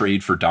didn't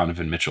trade for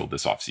Donovan Mitchell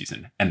this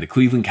offseason, and the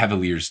Cleveland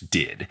Cavaliers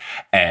did.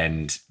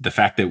 And the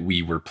fact that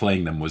we were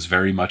playing them was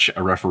very much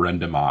a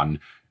referendum on,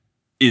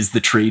 is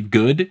the trade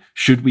good?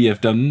 Should we have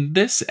done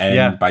this?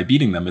 And by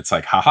beating them, it's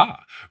like,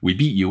 haha, we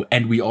beat you.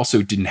 And we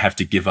also didn't have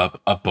to give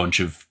up a bunch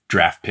of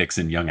draft picks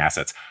and young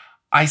assets.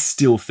 I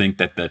still think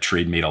that the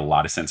trade made a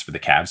lot of sense for the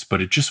Cavs,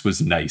 but it just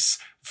was nice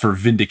for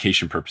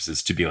vindication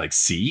purposes to be like,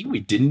 see, we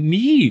didn't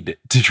need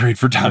to trade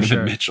for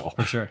Donovan Mitchell.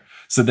 For sure.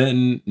 So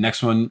then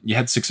next one, you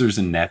had Sixers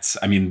and Nets.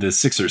 I mean, the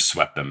Sixers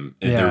swept them.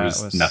 Yeah, there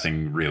was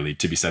nothing really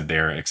to be said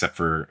there, except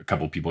for a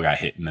couple of people got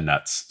hit in the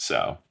nuts.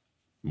 So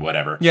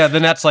whatever. Yeah, the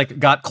Nets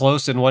got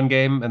close in one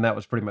game, and that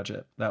was pretty much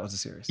it. That was the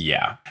series.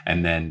 Yeah.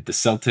 And then the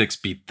Celtics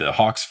beat the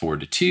Hawks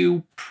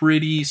 4-2.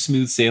 Pretty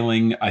smooth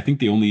sailing. I think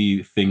the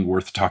only thing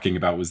worth talking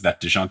about was that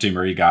DeJounte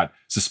Murray got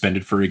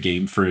suspended for a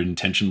game for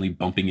intentionally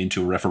bumping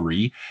into a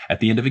referee at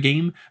the end of a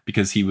game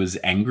because he was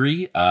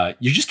angry.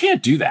 You just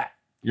can't do that.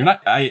 You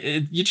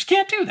just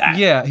can't do that.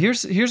 Yeah,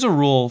 here's a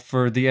rule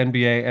for the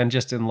NBA and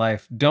just in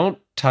life. Don't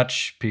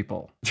touch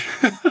people.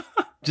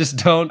 Just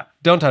don't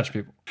touch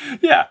people.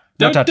 Yeah.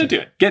 Don't do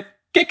it.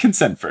 Get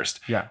consent first.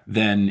 Yeah.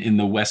 Then in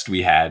the West,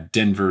 we had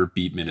Denver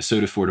beat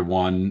Minnesota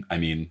 4-1. I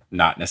mean,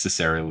 not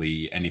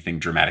necessarily anything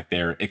dramatic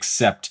there,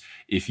 except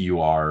if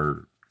you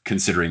are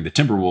considering the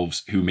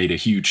Timberwolves, who made a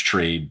huge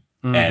trade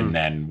and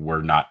then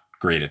were not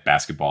great at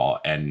basketball.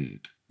 And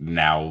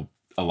now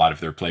a lot of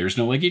their players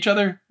don't like each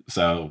other.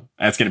 So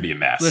that's going to be a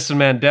mess. Listen,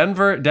 man,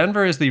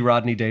 Denver is the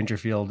Rodney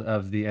Dangerfield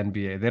of the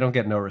NBA. They don't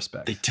get no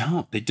respect. They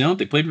don't.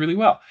 They played really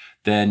well.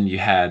 Then you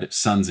had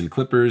Suns and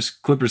Clippers.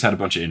 Clippers had a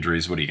bunch of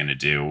injuries. What are you going to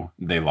do?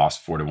 They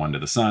lost 4-1 to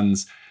the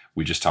Suns.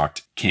 We just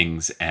talked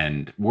Kings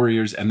and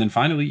Warriors. And then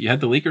finally, you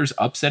had the Lakers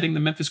upsetting the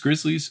Memphis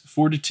Grizzlies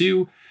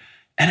 4-2.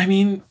 And I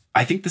mean,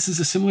 I think this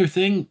is a similar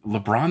thing.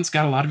 LeBron's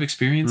got a lot of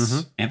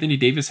experience. Anthony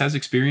Davis has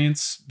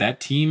experience. That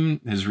team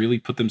has really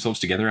put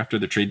themselves together after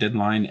the trade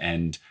deadline.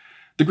 And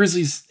the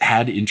Grizzlies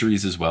had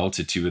injuries as well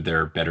to two of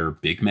their better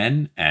big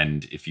men.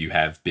 And if you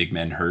have big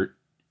men hurt,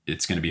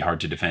 it's going to be hard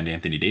to defend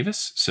Anthony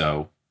Davis.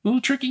 So a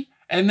little tricky.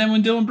 And then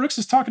when Dylan Brooks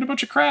is talking a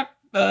bunch of crap,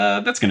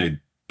 that's going to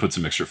put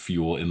some extra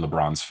fuel in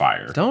LeBron's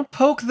fire. Don't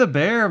poke the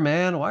bear,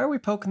 man. Why are we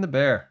poking the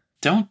bear?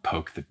 Don't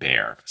poke the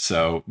bear.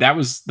 So that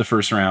was the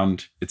first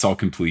round. It's all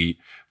complete.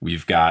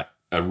 We've got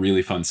a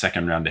really fun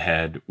second round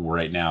ahead.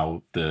 Right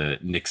now, the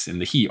Knicks and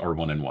the Heat are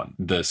 1-1.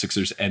 The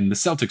Sixers and the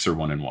Celtics are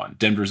 1-1.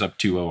 Denver's up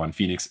 2-0 on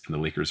Phoenix, and the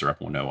Lakers are up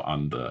 1-0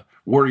 on the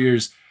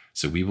Warriors.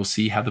 So we will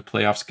see how the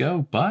playoffs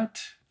go.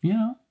 But,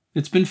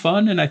 it's been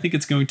fun, and I think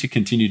it's going to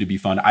continue to be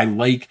fun. I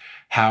like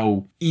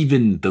how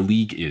even the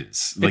league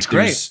is. It's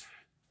great.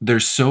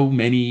 There's so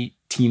many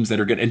teams that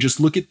are good. And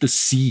just look at the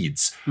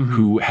seeds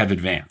who have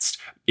advanced.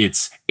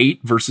 It's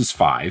 8 versus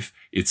 5.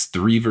 It's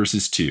 3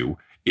 versus 2.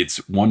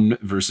 It's 1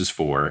 versus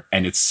 4,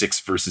 and it's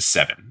 6 versus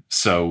 7.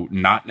 So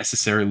not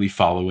necessarily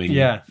following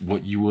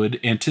what you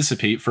would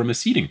anticipate from a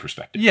seeding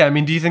perspective. Yeah, I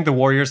mean, do you think the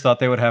Warriors thought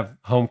they would have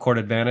home court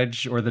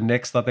advantage, or the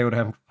Knicks thought they would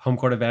have home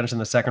court advantage in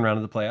the second round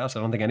of the playoffs? I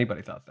don't think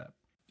anybody thought that.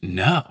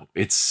 No,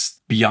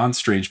 it's beyond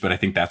strange, but I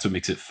think that's what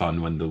makes it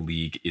fun when the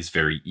league is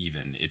very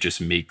even. It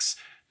just makes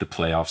the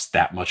playoffs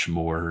that much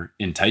more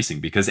enticing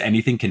because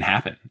anything can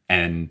happen.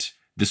 And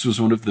this was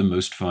one of the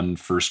most fun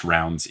first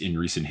rounds in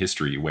recent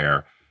history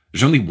where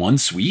there's only one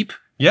sweep.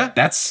 Yeah.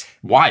 That's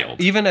wild.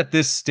 Even at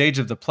this stage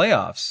of the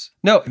playoffs,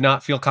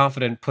 not feel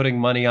confident putting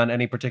money on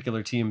any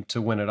particular team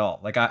to win it all.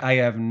 Like I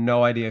have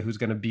no idea who's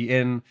going to be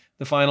in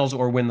the finals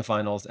or win the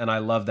finals. And I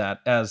love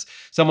that as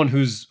someone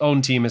whose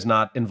own team is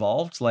not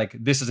involved. Like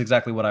this is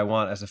exactly what I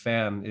want as a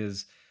fan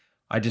is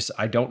I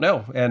don't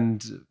know.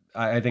 And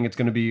I think it's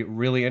going to be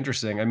really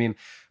interesting. I mean,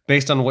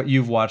 based on what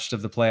you've watched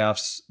of the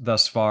playoffs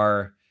thus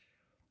far,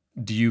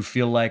 do you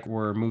feel like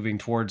we're moving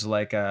towards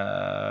like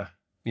a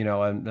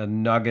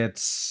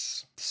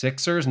Nuggets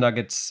Sixers,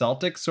 Nuggets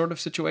Celtics sort of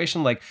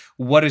situation? Like,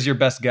 what is your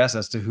best guess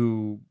as to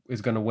who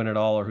is going to win it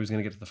all or who's going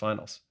to get to the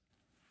finals?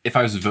 If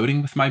I was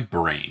voting with my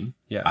brain,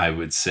 I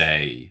would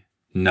say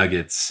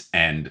Nuggets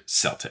and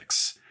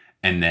Celtics.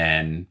 And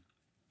then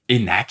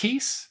in that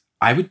case,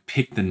 I would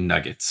pick the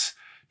Nuggets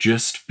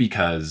just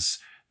because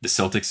the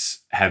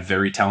Celtics have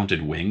very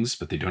talented wings,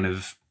 but they don't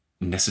have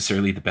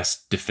necessarily the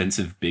best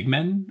defensive big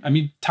men. I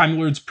mean, Time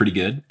Lord's pretty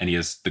good, and he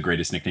has the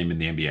greatest nickname in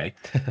the NBA.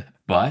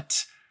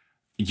 But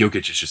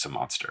Jokic is just a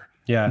monster.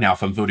 Yeah. Now,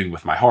 if I'm voting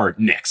with my heart,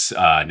 Knicks.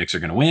 Knicks are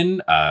going to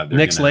win.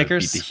 Knicks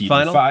Lakers beat the Heat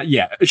final.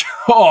 Yeah.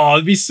 Oh,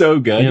 it'd be so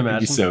good. Can you It'd be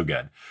imagine? so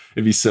good.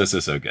 It'd be so, so,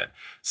 so good.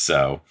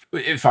 So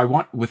if I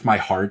want with my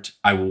heart,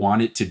 I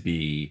want it to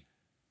be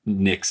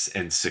Knicks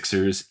and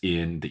Sixers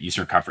in the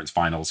Eastern Conference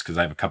Finals, because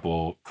I have a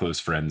couple close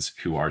friends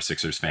who are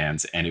Sixers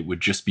fans, and it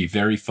would just be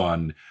very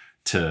fun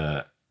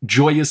to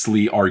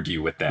joyously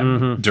argue with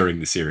them during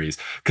the series.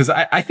 Because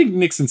I think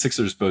Knicks and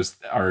Sixers both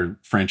are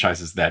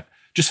franchises that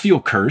just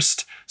feel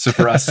cursed. So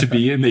for us to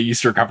be in the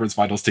Eastern Conference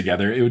Finals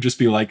together, it would just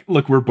be like,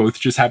 look, we're both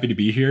just happy to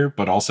be here,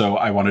 but also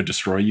I want to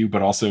destroy you.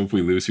 But also if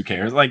we lose, who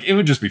cares? Like, it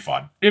would just be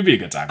fun. It'd be a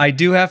good time. I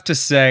do have to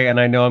say, and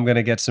I know I'm going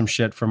to get some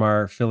shit from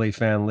our Philly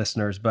fan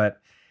listeners,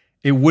 but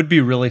it would be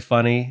really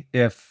funny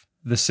if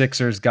the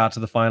Sixers got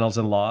to the finals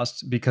and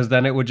lost, because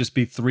then it would just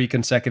be 3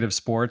 consecutive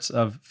sports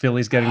of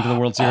Phillies getting to the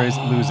World Series,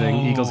 losing,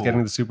 Eagles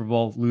getting to the Super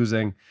Bowl,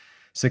 losing,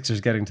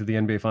 Sixers getting to the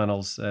NBA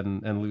Finals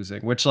and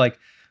losing, which, like,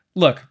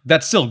 look,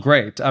 that's still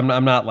great.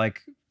 I'm not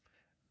like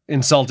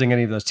insulting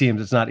any of those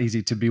teams. It's not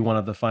easy to be one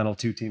of the final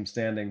 2 teams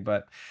standing,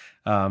 but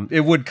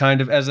it would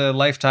kind of, as a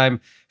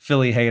lifetime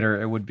Philly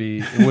hater, it would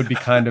be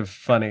kind of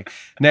funny.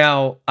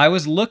 Now, I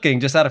was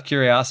looking just out of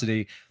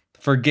curiosity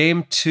for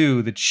game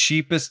 2. The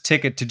cheapest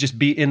ticket to just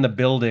be in the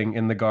building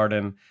in the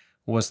Garden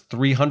was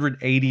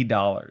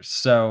 $380.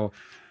 So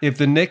if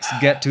the Knicks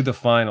get to the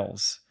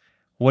finals,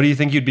 what do you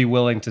think you'd be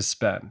willing to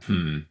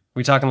spend?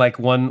 We talking like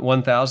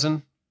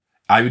 1,000?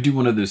 I would do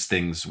one of those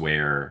things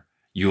where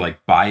you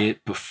like buy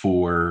it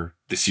before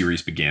the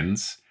series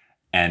begins,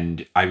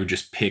 and I would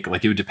just pick,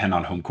 like, it would depend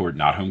on home court,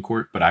 not home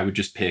court, but I would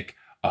just pick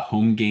a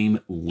home game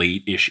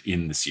late-ish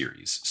in the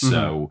series.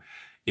 So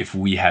if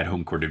we had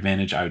home court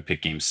advantage, I would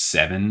pick game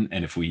 7,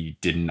 and if we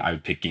didn't, I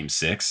would pick game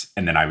 6,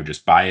 and then I would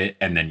just buy it.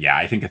 And then, yeah,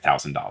 I think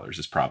 $1,000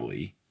 is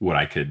probably what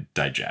I could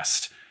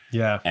digest.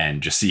 Yeah.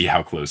 And just see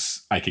how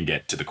close I can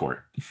get to the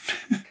court.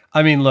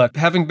 I mean, look,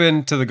 having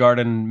been to the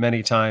Garden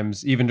many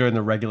times, even during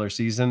the regular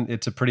season,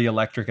 it's a pretty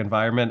electric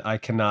environment. I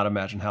cannot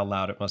imagine how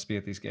loud it must be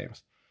at these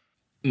games.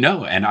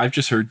 No, and I've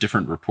just heard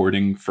different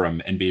reporting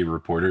from NBA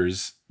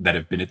reporters that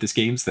have been at this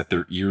games that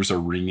their ears are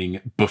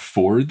ringing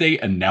before they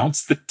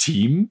announce the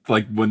team,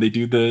 like when they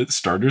do the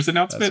starters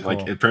announcement. Cool.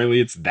 Like, apparently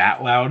it's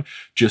that loud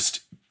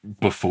just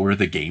before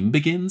the game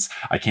begins.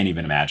 I can't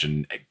even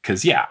imagine,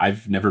 because yeah,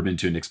 I've never been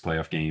to a Knicks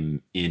playoff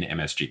game in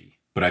MSG,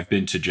 but I've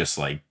been to just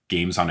like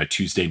games on a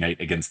Tuesday night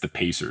against the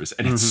Pacers,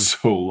 and it's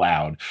so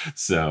loud.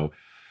 So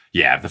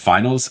yeah, the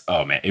finals,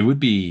 oh man, it would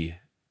be,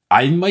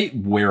 I might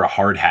wear a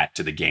hard hat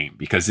to the game,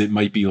 because it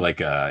might be like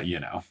a,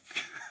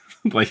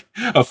 like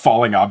a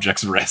falling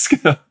objects risk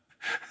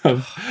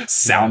of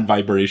sound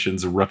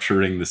vibrations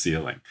rupturing the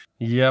ceiling.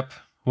 Yep.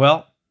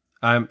 Well,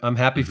 I'm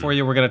happy for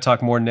you. We're going to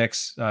talk more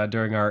Knicks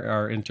during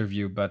our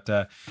interview, but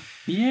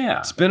yeah,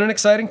 it's been an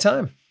exciting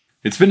time.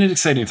 It's been an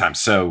exciting time.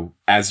 So,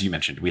 as you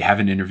mentioned, we have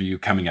an interview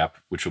coming up,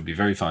 which will be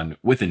very fun,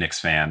 with a Knicks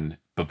fan.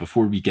 But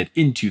before we get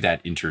into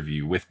that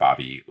interview with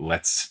Bobby,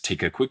 let's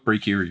take a quick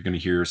break here. You're going to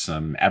hear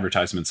some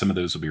advertisements. Some of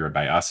those will be read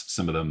by us.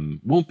 Some of them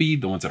won't be.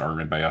 The ones that aren't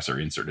read by us are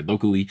inserted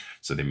locally.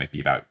 So they might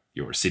be about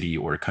your city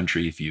or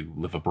country. If you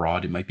live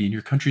abroad, it might be in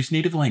your country's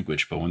native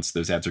language. But once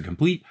those ads are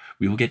complete,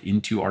 we will get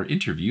into our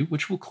interview,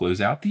 which will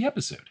close out the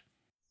episode.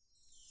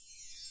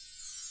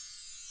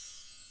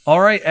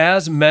 All right,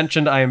 as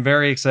mentioned, I am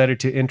very excited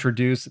to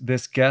introduce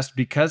this guest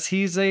because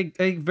he's a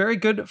very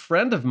good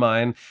friend of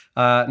mine.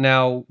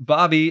 Now,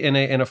 Bobby, in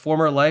a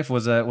former life,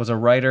 was a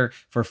writer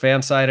for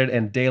Fansided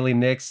and Daily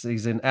Knicks.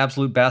 He's an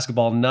absolute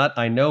basketball nut,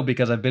 I know,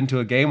 because I've been to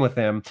a game with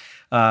him.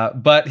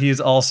 But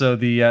he's also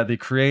the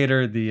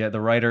creator,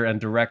 the writer,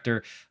 and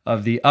director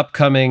of the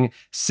upcoming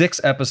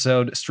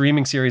 6-episode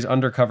streaming series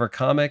Undercover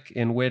Comic,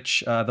 in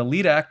which the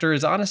lead actor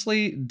is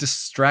honestly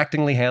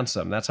distractingly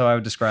handsome. That's how I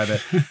would describe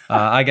it.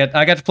 I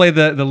got to play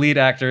the lead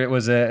actor. It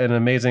was an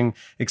amazing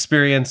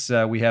experience.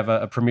 We have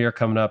a premiere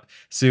coming up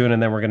soon,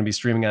 and then we're going to be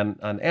streaming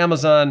on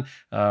Amazon,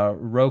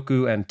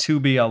 Roku, and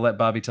Tubi. I'll let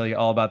Bobby tell you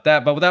all about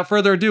that. But without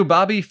further ado,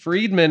 Bobby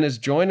Friedman is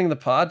joining the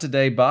pod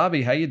today.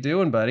 Bobby, how you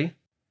doing, buddy?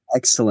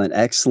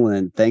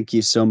 Excellent. Thank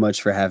you so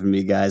much for having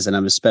me, guys. And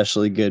I'm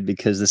especially good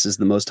because this is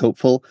the most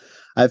hopeful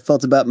I've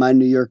felt about my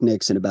New York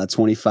Knicks in about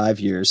 25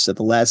 years. So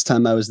the last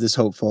time I was this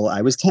hopeful,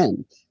 I was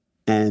 10,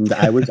 and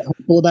I was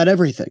hopeful about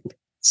everything.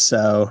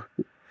 So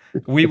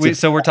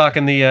so we're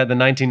talking the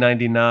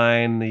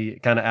 1999, the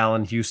kind of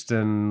Allen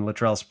Houston,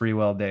 Latrell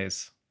Sprewell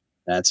days.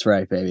 That's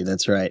right, baby.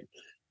 That's right.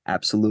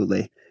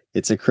 Absolutely.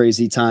 It's a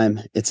crazy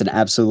time. It's an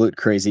absolute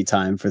crazy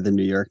time for the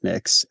New York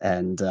Knicks,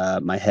 and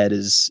my head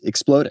is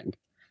exploding.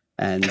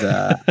 And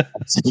I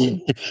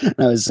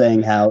was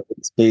saying how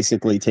it's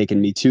basically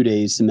taken me 2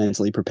 days to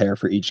mentally prepare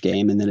for each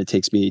game, and then it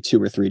takes me 2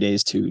 or 3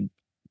 days to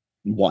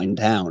wind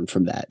down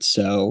from that.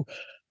 So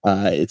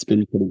it's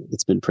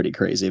been pretty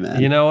crazy, man.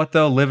 You know what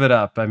though? Live it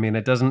up. I mean,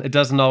 it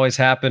doesn't always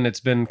happen. It's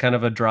been kind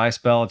of a dry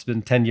spell. It's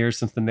been 10 years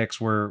since the Knicks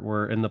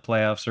were in the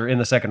playoffs, or in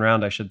the second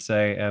round, I should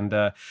say. And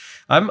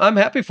I'm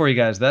happy for you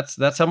guys.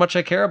 That's how much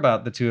I care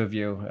about the two of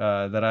you.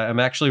 That I'm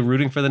actually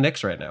rooting for the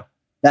Knicks right now.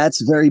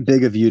 That's very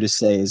big of you to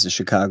say as a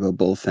Chicago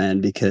Bull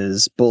fan,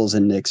 because Bulls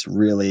and Knicks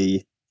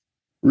really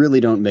really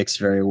don't mix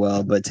very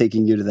well. But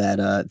taking you to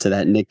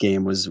that Nick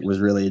game was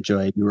really a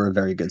joy. You were a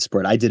very good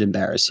sport. I did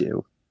embarrass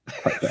you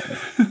quite badly.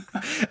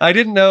 I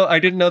didn't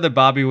know that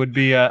Bobby would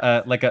be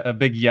a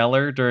big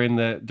yeller during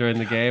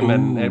the game,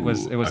 and it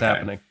was Ooh, okay.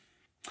 happening.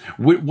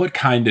 What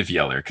kind of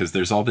yeller? Because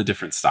there's all the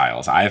different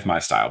styles. I have my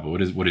style,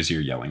 but what is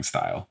your yelling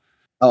style?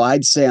 Oh,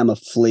 I'd say I'm a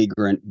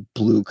flagrant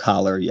blue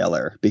collar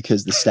yeller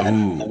because the stat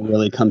Ooh.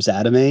 really comes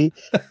out of me,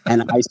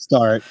 and I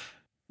start.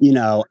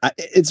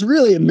 It's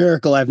really a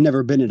miracle I've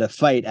never been in a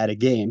fight at a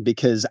game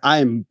because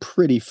I'm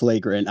pretty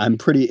flagrant. I'm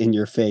pretty in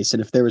your face.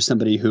 And if there was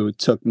somebody who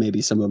took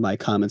maybe some of my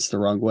comments the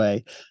wrong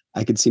way,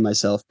 I could see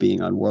myself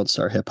being on World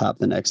Star Hip Hop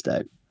the next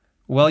day.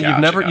 Well,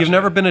 Gotcha. you've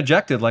never been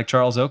ejected like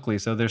Charles Oakley,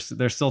 so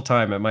there's still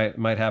time. It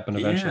might happen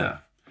eventually.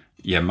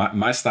 Yeah.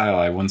 My style.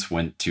 I once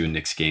went to a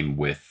Knicks game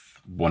with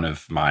one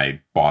of my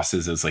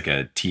bosses as like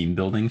a team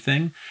building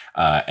thing,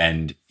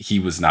 and he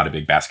was not a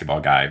big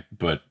basketball guy,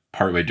 but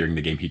partway during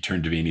the game, he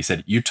turned to me and he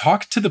said, "You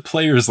talk to the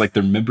players like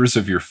they're members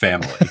of your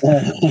family."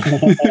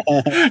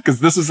 Because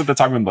this was at the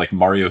time when like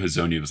Mario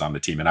Hezonja was on the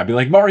team, and I'd be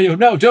like, "Mario,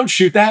 no, don't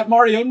shoot that,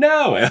 Mario,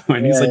 no!"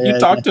 And he's like, "You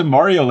talk to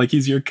Mario like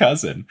he's your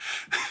cousin."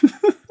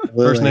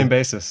 First name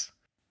basis.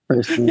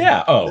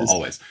 Yeah. Oh,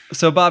 always.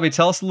 So, Bobby,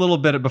 tell us a little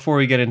bit before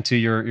we get into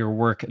your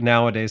work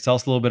nowadays. Tell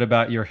us a little bit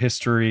about your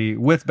history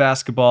with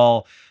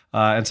basketball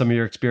and some of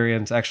your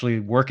experience actually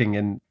working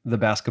in the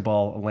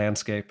basketball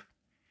landscape.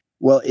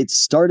 Well, it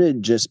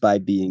started just by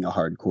being a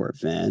hardcore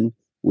fan,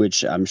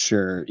 which I'm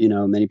sure,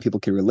 many people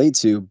can relate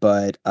to.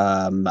 But,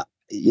 Adam,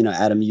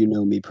 you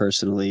know me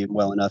personally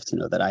well enough to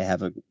know that I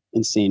have an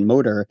insane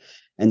motor.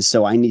 And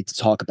so I need to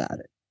talk about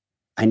it.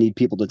 I need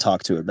people to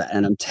talk to about it.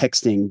 And I'm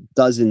texting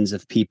dozens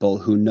of people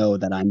who know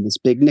that I'm this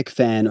big Knick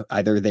fan.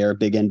 Either they're a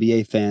big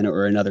NBA fan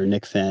or another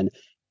Knick fan.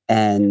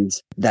 And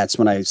that's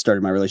when I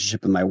started my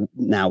relationship with my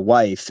now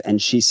wife.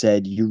 And she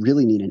said, "You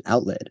really need an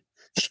outlet."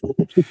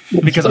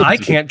 Because I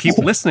can't keep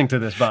listening to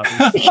this, Bobby.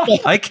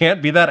 I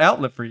can't be that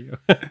outlet for you.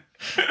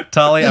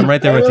 Tali, I'm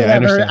right there with you. I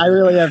understand. I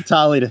really have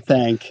Tali to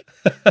thank.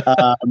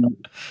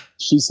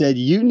 She said,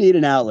 "You need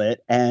an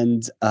outlet."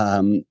 And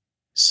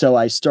so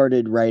I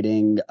started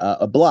writing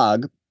a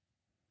blog,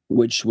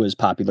 which was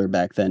popular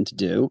back then to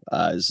do.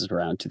 This is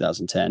around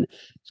 2010.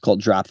 It's called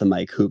Drop the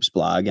Mic Hoops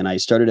blog. And I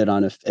started it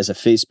as a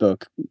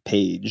Facebook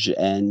page,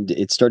 and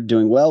it started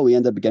doing well. We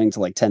ended up getting to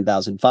like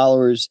 10,000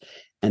 followers.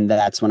 And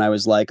that's when I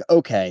was like,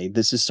 okay,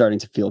 this is starting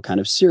to feel kind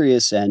of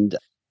serious. And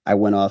I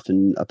went off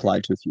and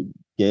applied to a few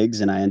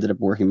gigs, and I ended up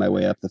working my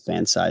way up the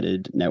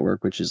Fan-Sided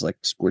network, which is like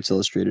Sports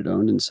Illustrated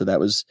owned. And so that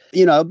was,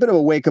 a bit of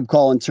a wake up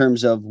call in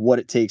terms of what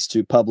it takes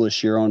to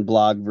publish your own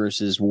blog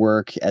versus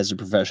work as a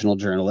professional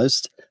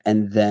journalist.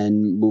 And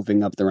then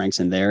moving up the ranks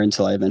in there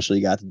until I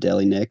eventually got to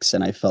Daily Knicks.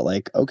 And I felt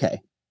like,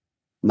 okay,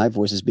 my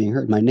voice is being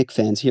heard. My Knick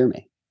fans hear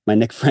me. My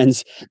Knick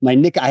friends,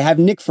 I have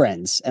Knick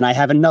friends, and I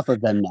have enough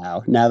of them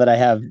now that I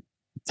have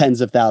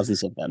tens of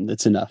thousands of them.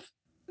 That's enough.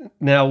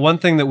 Now, one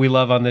thing that we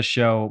love on this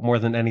show more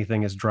than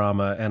anything is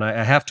drama. And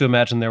I have to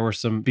imagine there were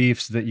some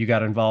beefs that you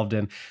got involved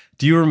in.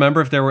 Do you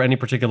remember if there were any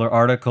particular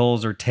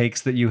articles or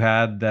takes that you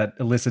had that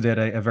elicited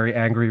a very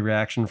angry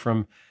reaction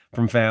from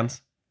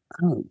fans?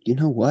 Oh, you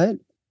know what?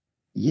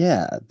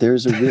 Yeah,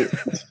 there's a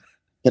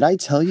did I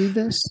tell you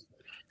this?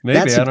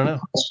 Maybe, I don't know.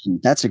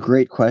 That's a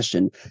great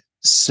question.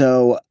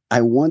 So I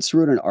once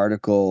wrote an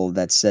article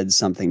that said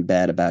something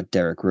bad about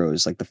Derrick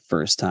Rose, like the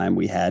first time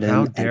we had him.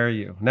 How dare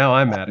you? Now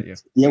I'm mad at you.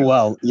 Yeah,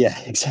 well, yeah,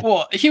 exactly.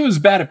 Well, he was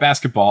bad at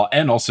basketball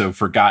and also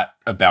forgot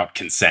about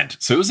consent.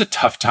 So it was a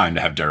tough time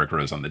to have Derrick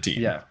Rose on the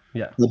team. Yeah.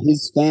 But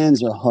his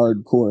fans are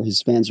hardcore.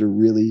 His fans are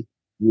really,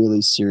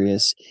 really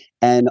serious.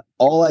 And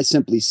all I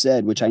simply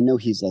said, which I know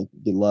he's like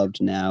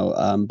beloved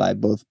now by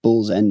both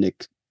Bulls and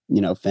Knick,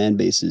 fan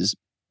bases.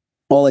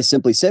 All I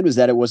simply said was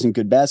that it wasn't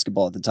good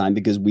basketball at the time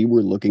because we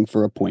were looking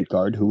for a point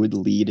guard who would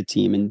lead a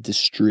team and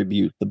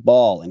distribute the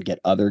ball and get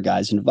other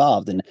guys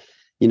involved. And,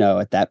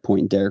 at that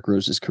point in Derrick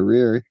Rose's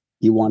career,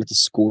 he wanted to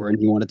score, and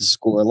he wanted to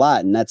score a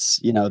lot. And that's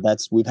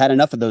we've had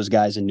enough of those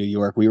guys in New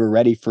York. We were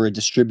ready for a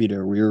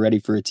distributor. We were ready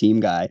for a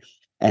team guy.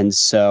 And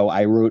so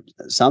I wrote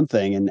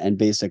something, and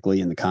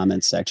basically in the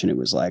comments section, it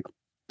was like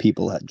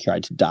people had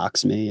tried to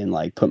dox me and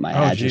like put my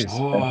address.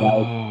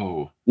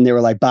 And they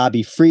were like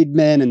Bobby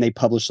Friedman, and they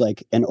published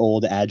like an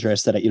old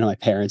address that my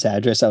parents'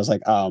 address. I was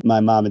like, oh, my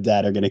mom and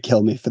dad are gonna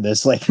kill me for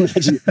this. Like,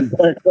 imagine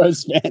Derrick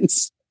Rose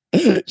fans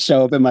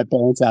show up at my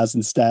parents' house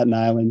in Staten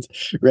Island,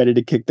 ready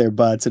to kick their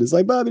butts, and it's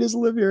like, Bobby doesn't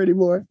live here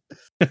anymore.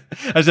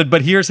 I said,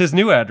 but here's his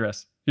new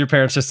address. Your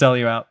parents just sell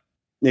you out.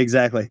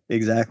 Exactly.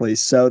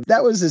 So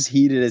that was as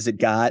heated as it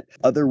got.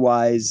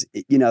 Otherwise,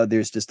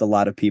 there's just a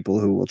lot of people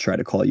who will try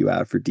to call you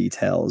out for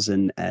details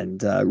and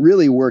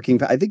really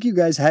working. I think you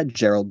guys had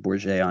Gerald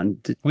Bourget on.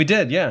 We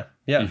did, yeah.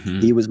 Mm-hmm.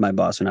 He was my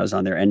boss when I was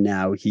on there, and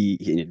now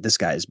this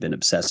guy has been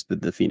obsessed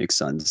with the Phoenix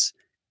Suns.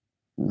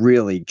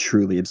 Really,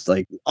 truly, it's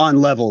like on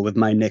level with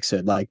my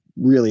Knickshood, like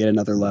really at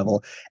another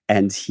level.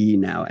 And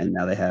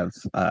now they have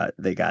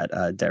they got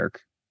Derek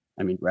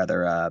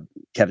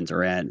Kevin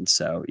Durant. And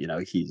so,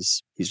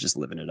 he's just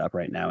living it up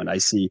right now. And I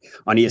see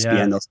on ESPN,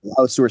 Yeah. they'll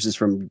say, sources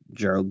from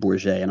Gerald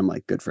Bourget. And I'm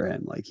like, good for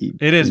him. Like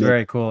It is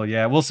very cool.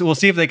 Yeah. We'll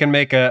see if they can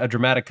make a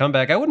dramatic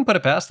comeback. I wouldn't put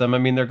it past them. I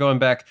mean, they're going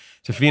back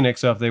to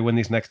Phoenix. So if they win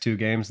these next 2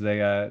 games,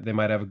 they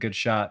might have a good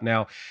shot.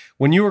 Now,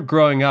 when you were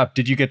growing up,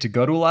 did you get to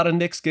go to a lot of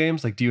Knicks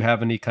games? Like, do you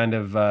have any kind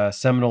of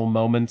seminal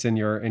moments in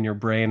your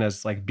brain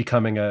as like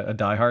becoming a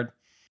diehard?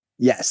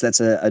 Yes, that's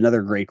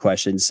another great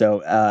question.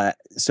 So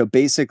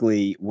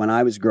basically, when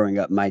I was growing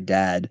up, my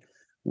dad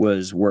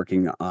was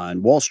working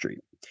on Wall Street,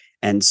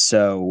 and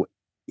so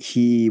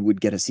he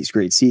would get us these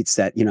great seats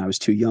that I was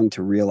too young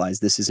to realize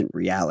this isn't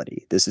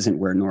reality. This isn't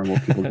where normal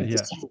people get Yeah.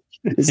 to sit.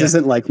 This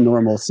isn't like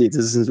normal seats.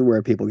 This isn't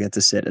where people get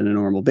to sit on a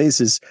normal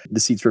basis. The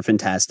seats were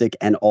fantastic,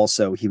 and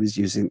also he was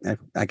using.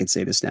 I could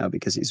say this now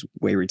because he's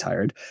way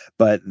retired,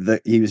 but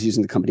he was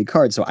using the company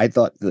card, so I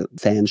thought the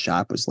fan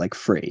shop was like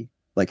free.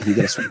 Like if you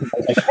get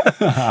a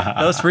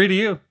That was free to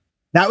you.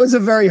 that was a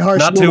very harsh.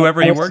 Not to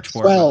whoever you worked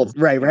for. 12,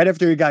 right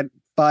after he got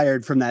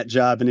fired from that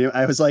job, and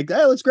I was like,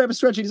 "Hey, let's grab a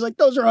stretch." And he's like,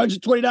 "Those are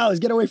 $120.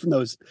 Get away from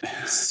those."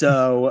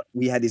 So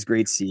we had these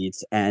great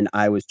seats, and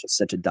I was just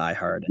such a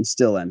diehard, and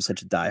still am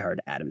such a diehard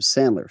Adam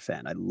Sandler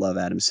fan. I love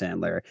Adam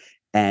Sandler,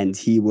 and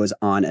he was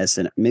on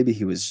SNL. Maybe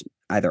he was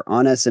either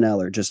on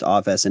SNL or just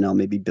off SNL.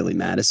 Maybe Billy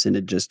Madison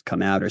had just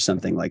come out or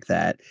something like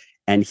that.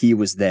 And he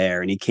was there,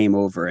 and he came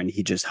over and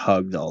he just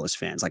hugged all his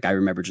fans. Like I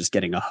remember just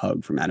getting a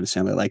hug from Adam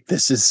Sandler. Like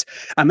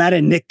I'm at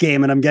a Knick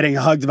game and I'm getting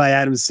hugged by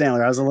Adam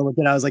Sandler. I was a little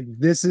kid. I was like,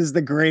 this is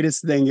the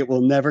greatest thing. It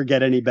will never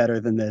get any better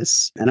than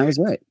this. And I was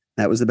right.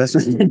 That was the best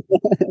one.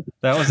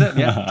 That was it.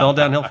 Yeah. It's all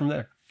downhill from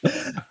there.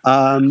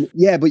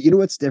 Yeah, but you know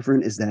what's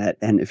different is that,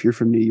 and if you're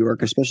from New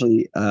York,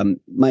 especially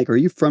Mike, are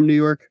you from New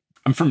York?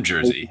 I'm from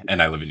Jersey, and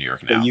I live in New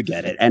York now. So you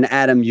get it. And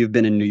Adam, you've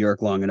been in New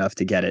York long enough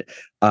to get it.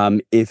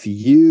 If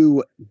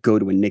you go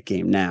to a Knick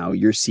game now,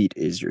 your seat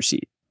is your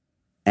seat.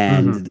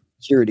 And the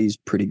security is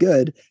pretty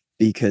good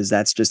because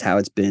that's just how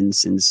it's been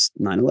since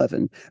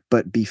 9/11.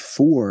 But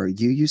before,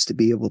 you used to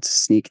be able to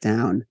sneak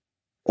down.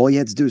 All you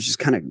had to do is just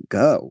kind of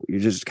go.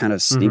 You just kind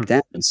of sneak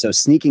down. And so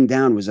sneaking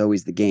down was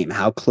always the game.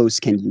 How close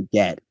can you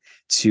get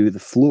to the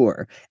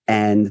floor?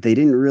 And they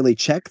didn't really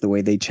check the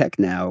way they check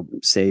now,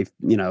 say,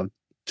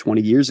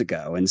 20 years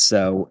ago. And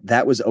so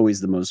that was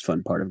always the most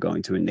fun part of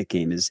going to a Knick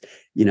game is,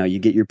 you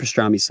get your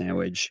pastrami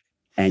sandwich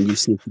and you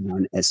sneak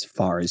down as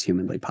far as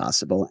humanly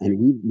possible.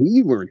 And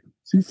we were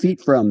 2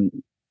 feet from,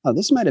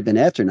 this might have been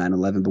after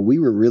 9/11, but we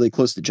were really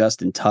close to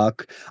Justin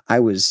Tuck. I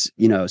was,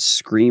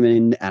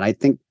 screaming. And I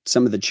think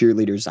some of the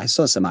cheerleaders, I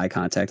saw some eye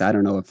contact. I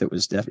don't know if it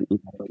was definitely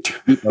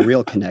a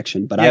real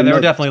connection, but yeah, they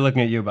were definitely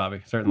looking at you,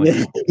 Bobby.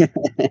 Certainly.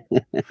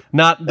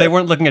 They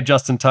weren't looking at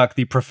Justin Tuck,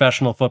 the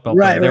professional football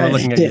player. They were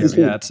looking at you.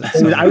 Yeah,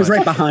 I was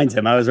right behind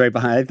him.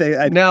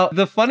 Now,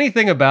 the funny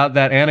thing about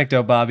that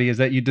anecdote, Bobby, is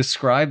that you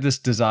describe this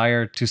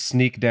desire to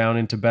sneak down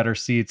into better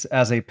seats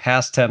as a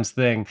past tense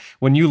thing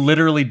when you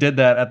literally did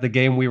that at the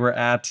game we were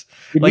at.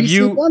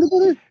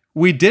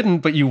 We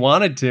didn't, but you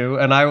wanted to,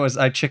 and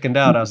I chickened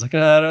out. I was like,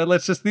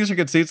 these are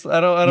good seats. I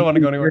don't want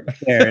to go anywhere.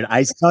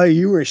 I saw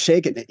you were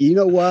shaking. You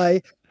know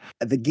why?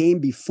 The game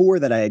before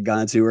that I had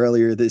gone to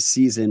earlier this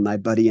season, my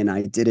buddy and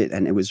I did it,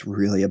 and it was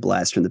really a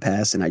blast from the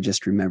past. And I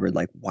just remembered,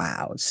 like,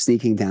 wow,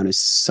 sneaking down is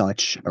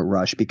such a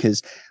rush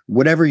because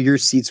whatever your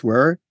seats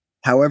were,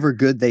 however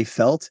good they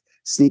felt,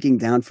 sneaking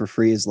down for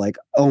free is like,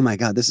 oh my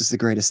God, this is the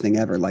greatest thing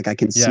ever. Like I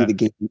can see the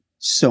game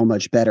so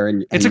much better.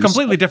 And it's a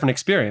completely different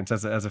experience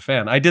as a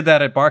fan. I did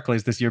that at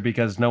Barclays this year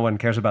because no one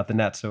cares about the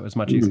Nets, so it was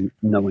much easier.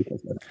 No one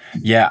cares about it.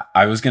 Yeah,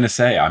 I was going to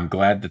say, I'm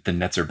glad that the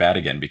Nets are bad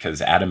again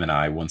because Adam and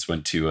I once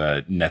went to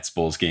a Nets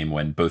Bulls game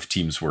when both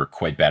teams were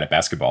quite bad at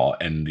basketball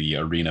and the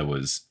arena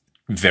was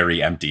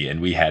very empty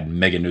and we had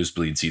mega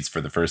nosebleed seats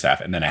for the first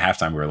half. And then at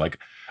halftime, we were like,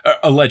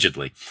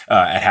 allegedly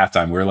at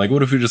halftime, we were like,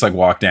 what if we just like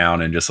walk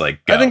down and just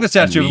like go? I think the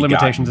statute of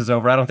limitations is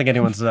over. I don't think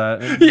anyone's, I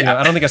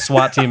don't think a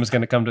SWAT team is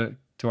going to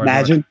to our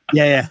Imagine.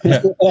 door. Yeah.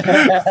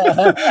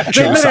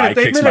 Joe Tsai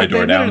kicks my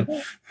door down.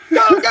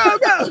 Go.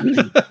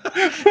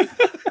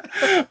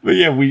 But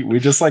yeah, we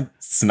just like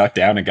snuck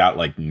down and got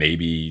like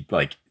maybe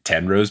like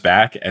 10 rows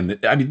back. And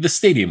the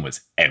stadium was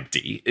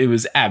empty. It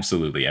was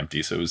absolutely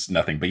empty. So it was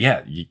nothing. But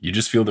yeah, you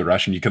just feel the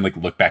rush and you can like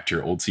look back to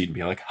your old seat and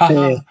be like, ha.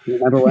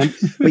 Remember when?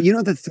 But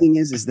the thing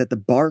is that the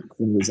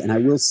Barclays, and I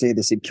will say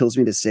this, it kills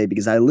me to say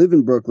because I live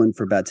in Brooklyn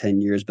for about 10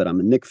 years, but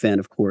I'm a Knicks fan,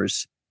 of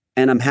course.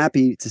 And I'm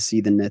happy to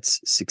see the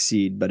Nets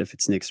succeed, but if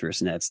it's Knicks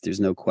versus Nets, there's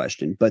no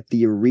question. But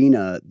the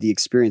arena, the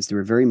experience, they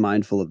were very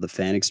mindful of the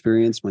fan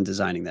experience when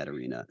designing that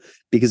arena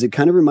because it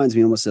kind of reminds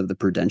me almost of the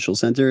Prudential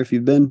Center, if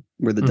you've been,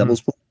 where the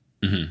Devils play,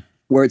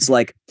 where it's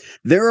like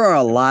there are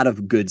a lot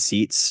of good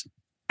seats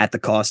at the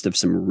cost of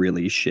some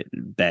really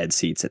bad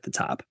seats at the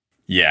top.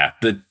 Yeah,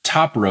 the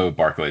top row of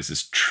Barclays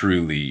is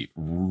truly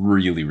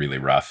really, really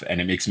rough.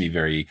 And it makes me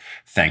very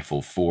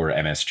thankful for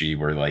MSG,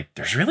 where like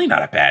there's really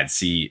not a bad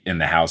seat in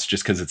the house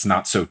just because it's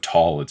not so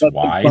tall, it's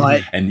wide.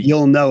 But And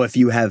you'll know if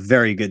you have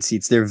very good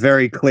seats. They're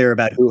very clear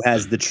about who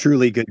has the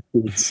truly good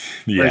seats.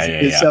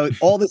 yeah. So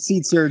all the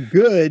seats are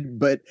good,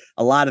 but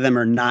a lot of them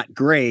are not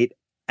great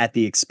at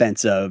the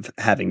expense of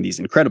having these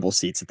incredible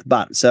seats at the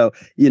bottom. So,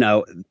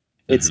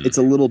 it's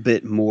a little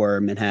bit more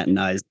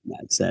Manhattanized in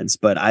that sense,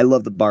 but I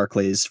love the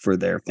Barclays for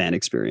their fan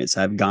experience.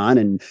 I've gone,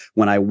 and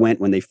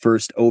when they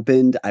first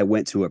opened, I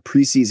went to a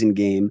preseason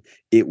game.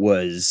 It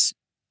was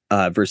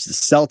versus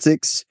the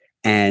Celtics,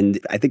 and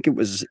I think it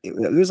was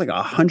like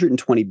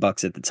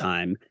 $120 at the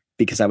time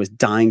because I was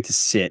dying to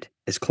sit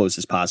as close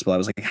as possible. I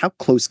was like, how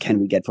close can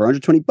we get for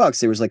 $120?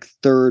 There was like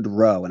third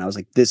row, and I was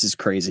like, this is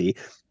crazy.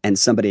 And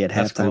somebody at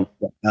halftime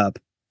went up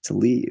to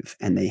leave,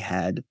 and they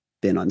had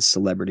been on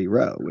Celebrity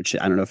Row, which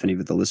I don't know if any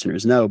of the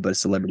listeners know, but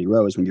Celebrity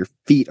Row is when your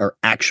feet are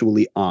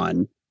actually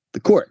on the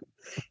court.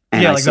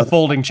 And like the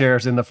folding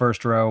chairs in the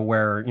first row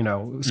where,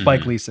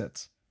 Spike Lee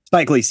sits.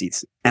 Spike Lee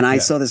seats. And I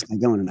saw this guy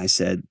going, and I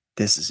said,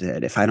 this is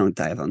it. If I don't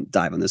dive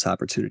on this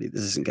opportunity,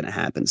 this isn't going to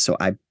happen. So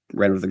I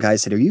ran with the guy,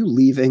 said, are you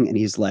leaving? And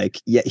he's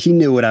like, yeah, he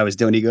knew what I was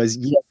doing. He goes,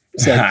 yeah.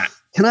 I said,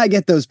 can I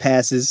get those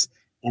passes?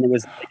 And it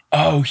was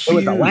a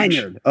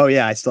lanyard. Oh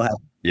yeah, I still have.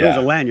 Yeah. It was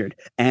a lanyard.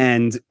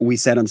 And we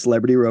sat on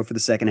Celebrity Row for the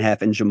second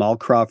half, and Jamal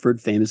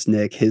Crawford, famous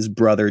Nick, his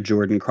brother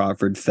Jordan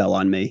Crawford fell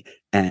on me,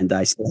 and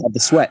I still had the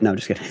sweat. No, I'm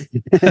just kidding.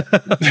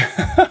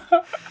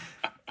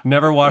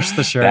 Never washed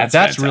the shirt.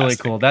 That's really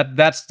cool.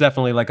 That's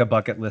definitely like a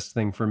bucket list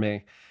thing for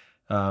me.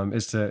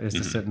 Is to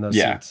sit in those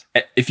seats.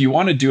 If you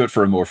want to do it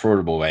for a more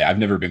affordable way, I've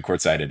never been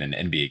courtside at an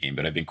NBA game,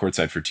 but I've been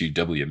courtside for 2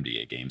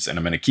 WNBA games, and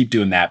I'm going to keep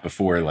doing that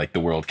before like the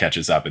world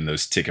catches up and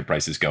those ticket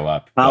prices go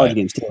up. College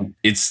games too.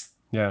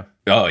 Yeah.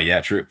 Oh yeah,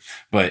 true.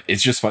 But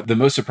it's just fun. The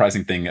most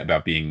surprising thing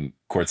about being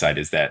courtside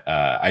is that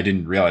I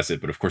didn't realize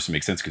it, but of course it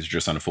makes sense because you're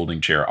just on a folding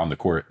chair on the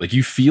court. Like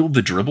you feel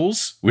the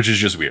dribbles, which is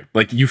just weird.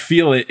 Like you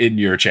feel it in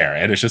your chair,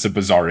 and it's just a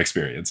bizarre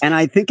experience. And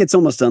I think it's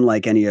almost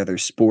unlike any other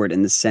sport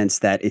in the sense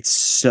that it's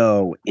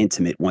so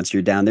intimate once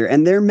you're down there.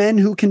 And they're men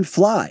who can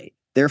fly.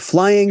 They're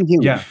flying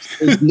humans. Yeah.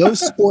 There's no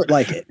sport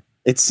like it.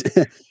 It's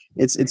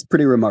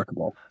pretty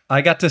remarkable.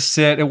 I got to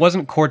sit. It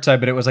wasn't courtside,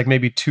 but it was like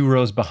maybe 2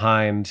 rows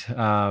behind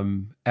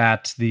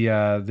at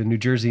the New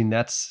Jersey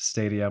Nets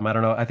stadium. I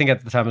don't know. I think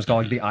at the time it was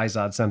called like the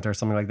Izod Center or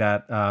something like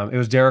that. It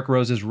was Derrick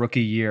Rose's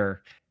rookie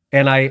year,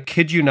 and I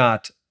kid you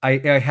not, I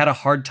had a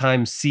hard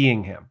time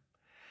seeing him.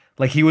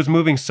 Like he was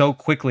moving so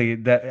quickly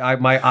that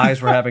my eyes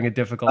were having a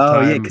difficult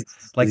time,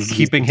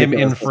 keeping him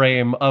in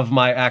frame of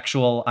my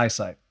actual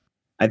eyesight.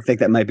 I think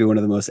that might be one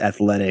of the most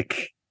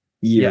athletic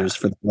years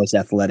for the most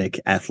athletic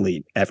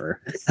athlete ever.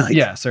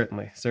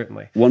 Certainly.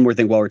 One more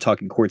thing while we're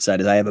talking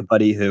courtside is I have a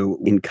buddy who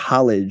in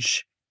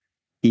college,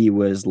 he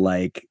was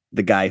like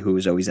the guy who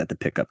was always at the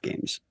pickup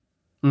games.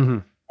 Mm-hmm.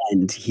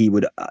 And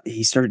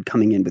he started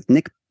coming in with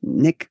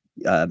Nick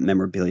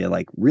memorabilia,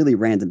 like really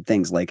random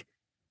things like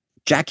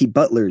Jackie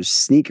Butler's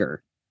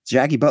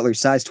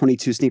size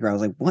 22 sneaker. I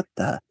was like, what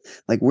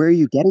where are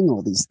you getting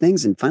all these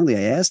things? And finally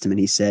I asked him, and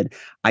he said,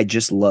 I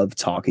just love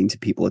talking to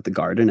people at the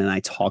Garden, and I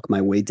talk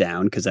my way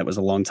down, because that was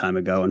a long time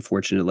ago,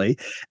 unfortunately.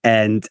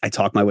 And I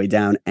talk my way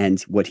down.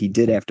 And what he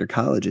did after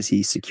college is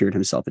he secured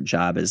himself a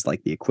job as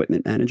like the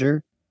equipment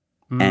manager.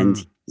 And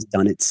he's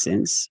done it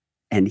since.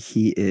 And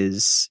he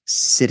is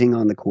sitting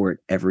on the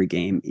court every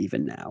game,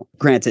 even now.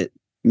 Granted,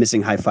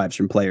 missing high fives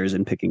from players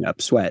and picking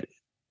up sweat,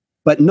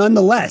 but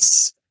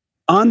nonetheless,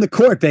 on the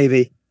court,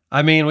 baby.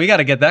 I mean, we got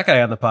to get that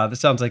guy on the pod. This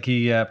sounds like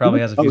he probably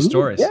has a few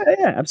stories.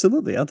 Yeah,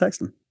 absolutely. I'll text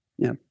him.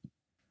 Yeah.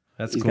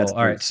 That's cool.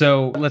 All right.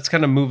 So let's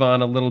kind of move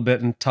on a little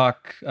bit and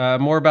talk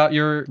more about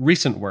your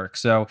recent work.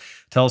 So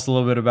tell us a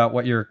little bit about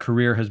what your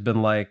career has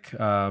been like,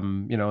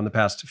 in the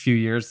past few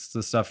years,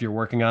 the stuff you're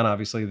working on,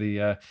 obviously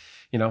the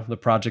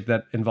project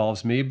that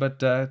involves me, but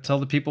tell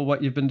the people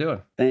what you've been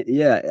doing.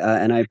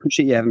 And I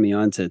appreciate you having me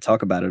on to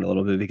talk about it a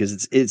little bit,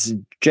 because it's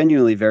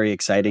genuinely very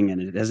exciting, and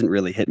it hasn't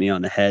really hit me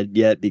on the head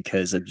yet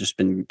because I've just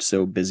been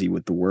so busy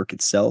with the work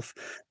itself.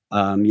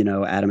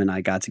 Adam and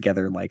I got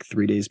together like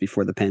 3 days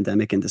before the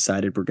pandemic and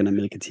decided we're going to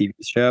make a TV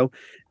show,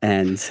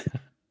 and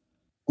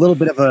a little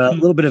bit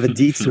of a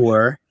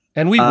detour.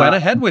 And we went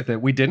ahead with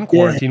it. We didn't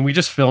quarantine. Yeah. We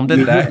just filmed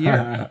it that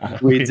year.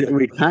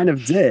 We kind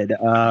of did.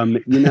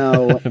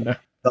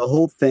 The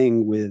whole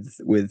thing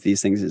with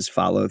these things is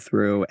follow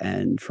through.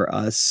 And for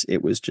us,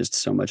 it was just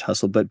so much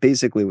hustle. But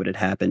basically what had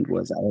happened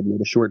was I had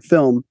made a short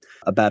film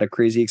about a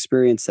crazy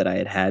experience that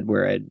I had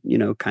where I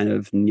kind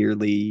of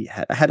nearly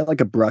had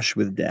like a brush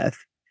with death.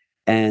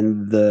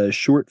 And the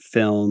short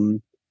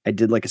film, I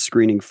did like a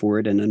screening for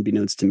it. And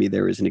unbeknownst to me,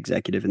 there was an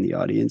executive in the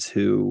audience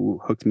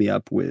who hooked me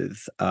up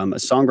with a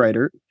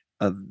songwriter,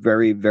 a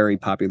very, very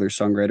popular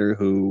songwriter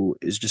who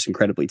is just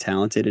incredibly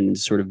talented and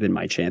has sort of been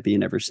my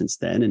champion ever since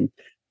then. And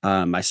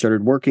I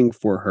started working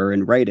for her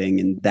in writing,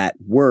 and that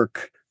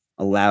work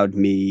allowed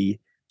me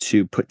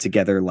to put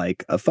together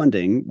like a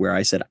funding where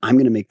I said, I'm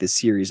going to make this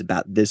series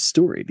about this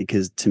story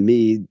because to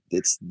me,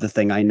 it's the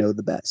thing I know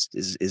the best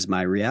is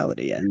my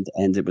reality. And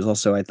it was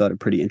also, I thought, a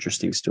pretty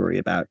interesting story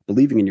about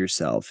believing in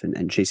yourself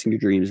and chasing your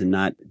dreams and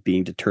not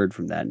being deterred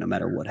from that no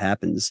matter what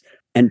happens,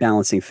 and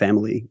balancing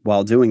family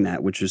while doing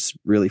that, which is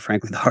really,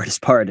 frankly, the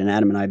hardest part. And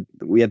Adam and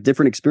I, we have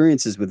different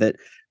experiences with it,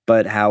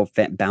 but how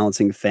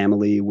balancing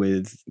family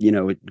with,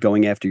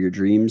 going after your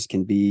dreams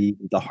can be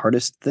the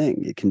hardest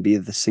thing. It can be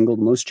the single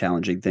most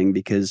challenging thing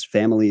because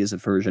family is a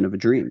version of a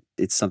dream.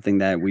 It's something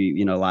that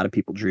we, a lot of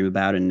people dream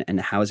about, and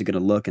how is it going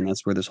to look? And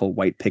that's where this whole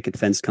white picket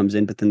fence comes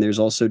in. But then there's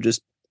also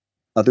just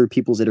other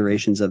people's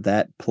iterations of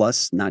that,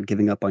 plus not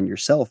giving up on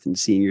yourself and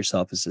seeing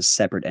yourself as a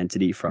separate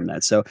entity from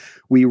that. So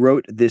we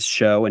wrote this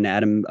show, and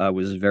Adam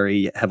was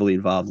very heavily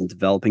involved in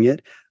developing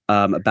it.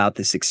 About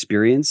this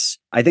experience.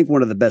 I think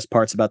one of the best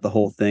parts about the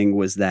whole thing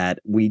was that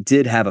we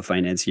did have a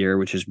financier,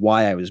 which is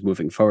why I was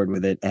moving forward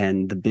with it.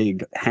 And the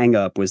big hang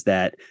up was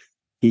that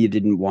he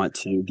didn't want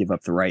to give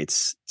up the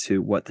rights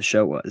to what the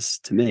show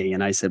was to me.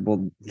 And I said,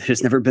 well,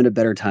 there's never been a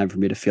better time for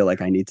me to feel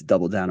like I need to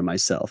double down on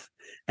myself.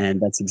 And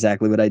that's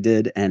exactly what I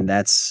did. And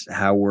that's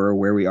how we're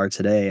where we are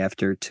today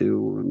after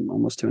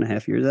almost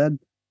 2.5 years, Ed.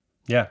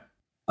 Yeah.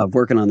 Of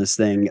working on this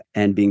thing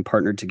and being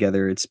partnered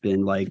together. It's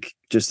been like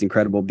just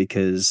incredible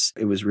because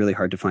it was really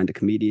hard to find a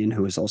comedian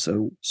who was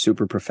also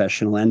super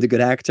professional and a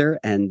good actor.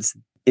 And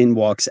in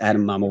walks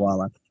Adam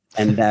Mamawala.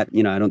 And that,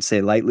 I don't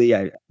say lightly,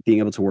 being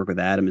able to work with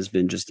Adam has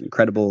been just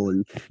incredible.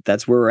 And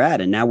that's where we're at.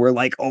 And now we're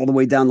like all the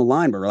way down the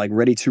line. We're like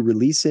ready to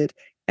release it.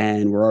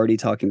 And we're already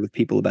talking with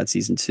people about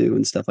season 2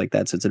 and stuff like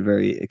that. So it's a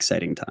very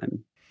exciting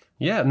time.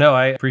 Yeah, no,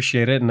 I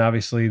appreciate it, and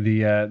obviously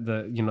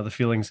the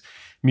feelings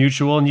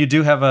mutual. And you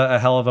do have a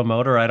hell of a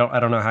motor. I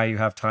don't know how you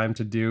have time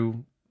to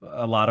do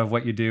a lot of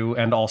what you do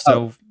and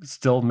also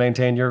still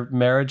maintain your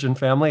marriage and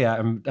family.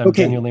 I'm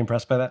Okay. genuinely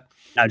impressed by that.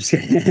 I'm just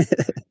kidding.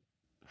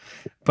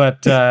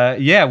 But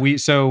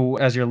so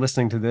as you're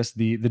listening to this,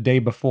 the day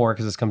before,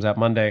 because this comes out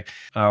Monday,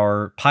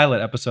 our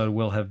pilot episode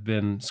will have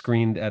been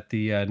screened at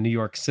the New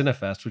York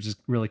Cinefest, which is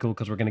really cool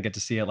because we're going to get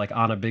to see it like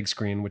on a big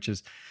screen, which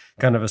is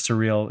kind of a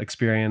surreal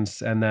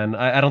experience. And then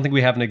I don't think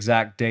we have an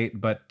exact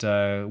date, but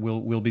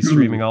we'll be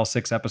streaming all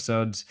 6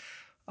 episodes,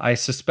 I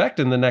suspect,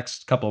 in the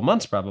next couple of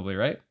months, probably,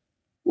 right?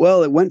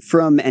 Well, it went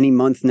from any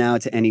month now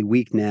to any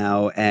week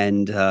now.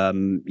 And,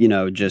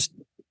 just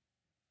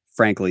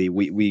frankly,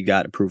 we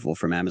got approval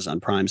from Amazon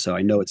Prime. So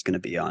I know it's going to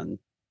be on,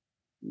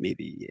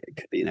 maybe it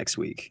could be next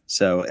week.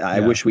 So I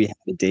wish we had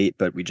a date,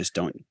 but we just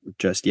don't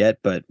just yet.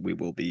 But we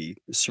will be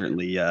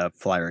certainly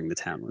flyering the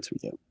town once we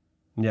do.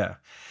 Yeah.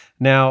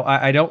 Now,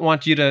 I don't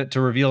want you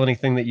to reveal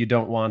anything that you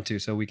don't want to,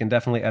 so we can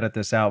definitely edit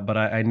this out. But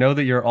I know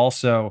that you're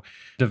also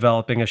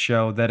developing a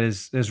show that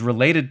is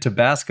related to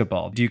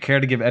basketball. Do you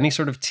care to give any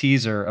sort of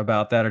teaser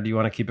about that, or do you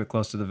want to keep it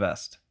close to the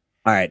vest?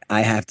 All right.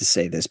 I have to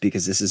say this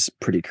because this is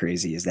pretty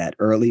crazy, is that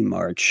early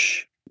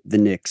March, the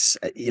Knicks,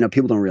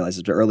 people don't realize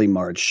it, but early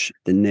March,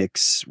 the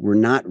Knicks were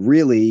not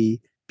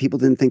really, people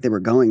didn't think they were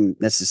going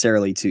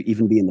necessarily to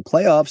even be in the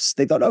playoffs.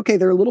 They thought, okay,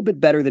 they're a little bit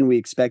better than we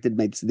expected.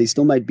 They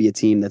still might be a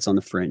team that's on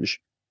the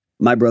fringe.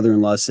 My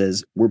brother-in-law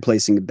says, we're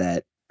placing a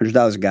bet,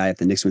 $100 a guy. If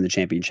the Knicks win the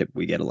championship,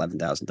 we get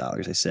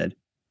 $11,000. I said,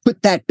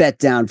 put that bet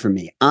down for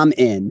me. I'm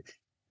in.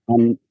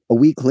 And a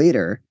week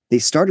later, they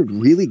started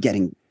really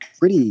getting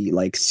pretty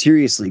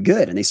seriously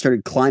good. And they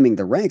started climbing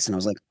the ranks. And I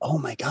was like, oh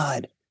my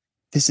God,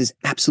 this is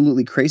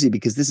absolutely crazy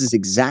because this is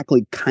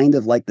exactly kind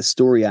of like the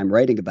story I'm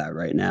writing about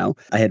right now.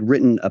 I had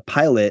written a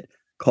pilot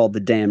called The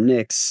Damn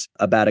Knicks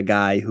about a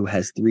guy who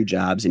has 3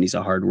 jobs and he's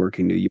a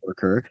hardworking New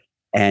Yorker.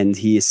 And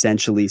he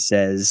essentially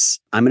says,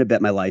 I'm going to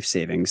bet my life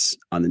savings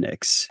on the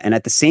Knicks. And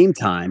at the same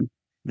time,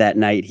 that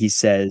night, he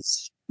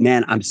says,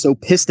 man, I'm so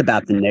pissed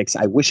about the Knicks.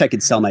 I wish I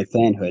could sell my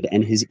fanhood.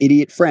 And his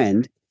idiot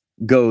friend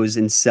goes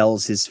and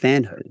sells his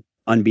fanhood,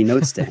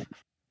 unbeknownst to him.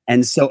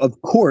 And so,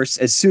 of course,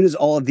 as soon as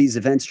all of these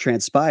events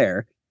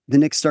transpire, the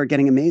Knicks start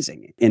getting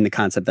amazing in the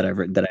concept that I had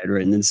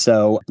written. And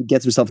so he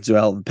gets himself into a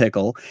hell of a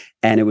pickle.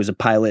 And it was a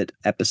pilot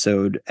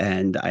episode,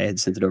 and I had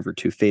sent it over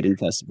to Fade In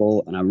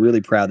Festival. And I'm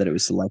really proud that it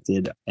was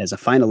selected as a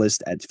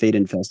finalist at Fade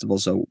In Festival.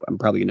 So I'm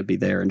probably going to be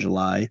there in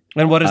July.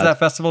 And what is that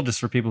festival, just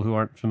for people who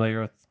aren't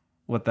familiar with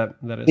what that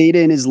is? Fade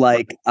In is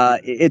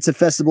it's a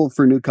festival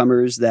for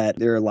newcomers that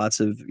there are lots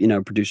of,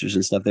 producers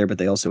and stuff there, but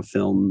they also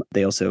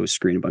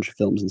screen a bunch of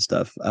films and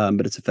stuff.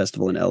 But it's a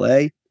festival in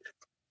LA.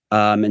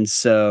 And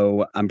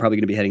so I'm probably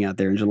going to be heading out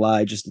there in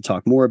July just to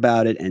talk more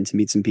about it and to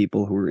meet some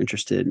people who are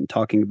interested in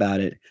talking about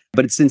it.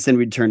 But since then,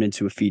 we'd turned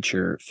into a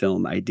feature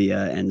film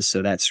idea. And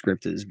so that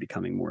script is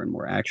becoming more and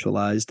more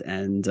actualized.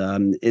 And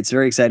it's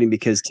very exciting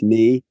because to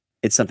me,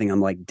 it's something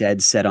I'm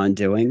dead set on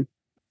doing.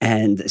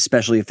 And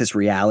especially if this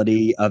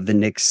reality of the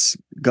Knicks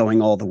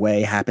going all the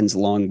way happens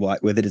along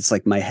with it, it's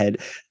like my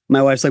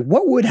wife's like,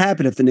 what would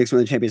happen if the Knicks won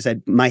the championship? I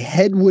said, my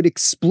head would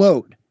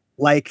explode.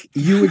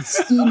 You would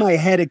see my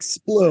head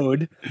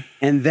explode,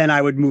 and then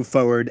I would move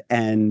forward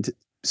and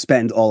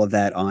spend all of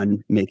that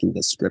on making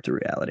this script a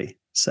reality.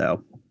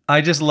 So I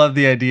just love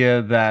the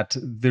idea that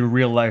the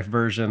real life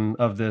version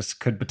of this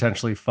could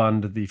potentially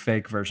fund the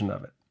fake version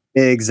of it.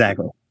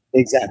 Exactly.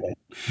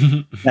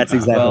 That's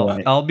exactly Well,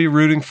 right. I'll be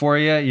rooting for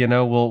you. You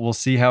know, we'll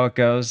see how it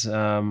goes.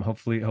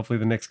 Hopefully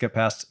the Knicks get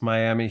past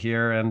Miami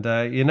here, and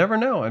you never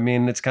know. I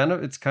mean, it's kind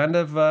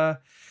of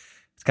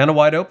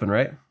wide open,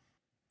 right?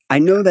 I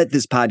know that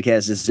this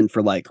podcast isn't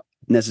for like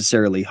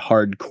necessarily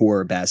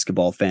hardcore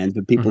basketball fans,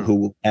 but people who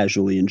will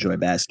casually enjoy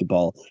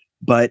basketball.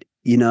 But,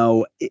 you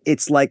know,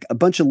 it's like a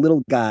bunch of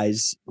little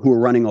guys who are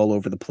running all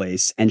over the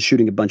place and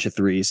shooting a bunch of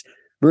threes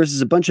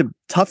versus a bunch of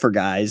tougher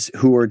guys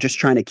who are just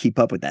trying to keep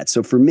up with that.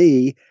 So for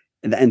me,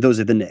 and those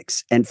are the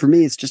Knicks. And for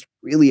me, it's just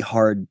really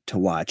hard to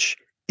watch.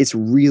 It's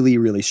really,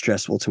 really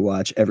stressful to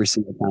watch every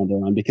single time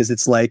they're on because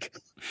it's like,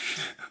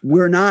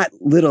 we're not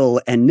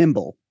little and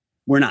nimble.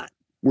 We're not.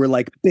 We're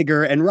like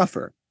bigger and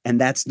rougher.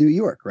 And that's New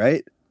York,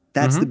 right?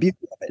 That's the beauty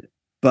of it.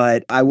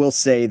 But I will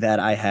say that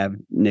I have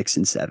Knicks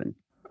in 7.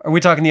 Are we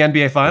talking the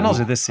NBA Finals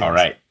or this series? All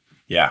right.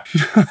 Yeah.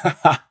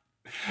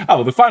 Oh,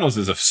 well, the finals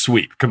is a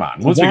sweep. Come on.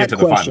 Once we get to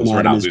the finals,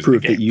 we're not losing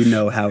proof the game. that you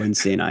know how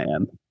insane I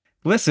am.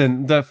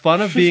 Listen, the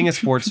fun of being a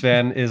sports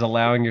fan is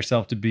allowing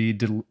yourself to be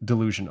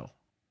delusional.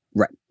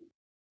 Right.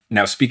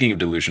 Now, speaking of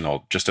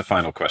delusional, just a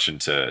final question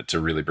to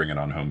really bring it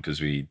on home,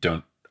 because we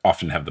don't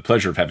often have the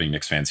pleasure of having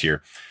Knicks fans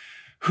here.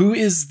 Who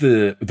is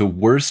the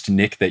worst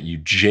Knick that you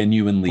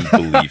genuinely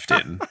believed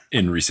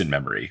in recent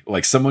memory?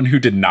 Like someone who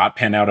did not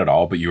pan out at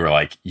all, but you were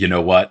like, you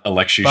know what?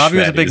 Alexis Bobby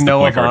was a Shved big is the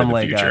Noah point guard of the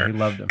Vonleh guy. future. He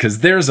loved him. Because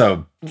there's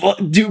a...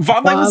 Dude,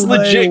 Vonleh was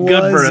legit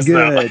good for us,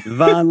 though.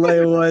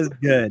 Vonleh was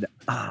good.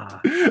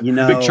 You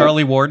know... Big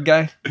Charlie Ward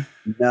guy?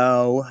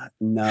 No,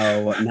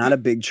 not a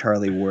big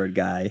Charlie Ward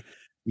guy.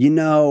 You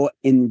know,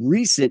 in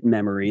recent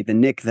memory, the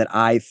Knick that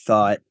I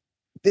thought...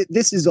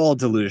 This is all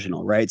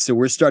delusional, right? So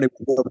we're starting,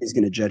 nobody's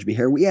going to judge me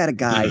here. We had a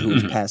guy who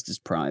was past his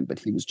prime, but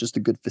he was just a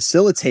good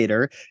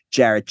facilitator,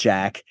 Jarrett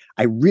Jack.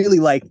 I really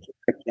like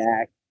Jarrett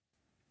Jack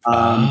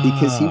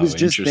because he was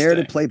just there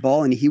to play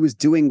ball and he was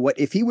doing what,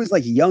 if he was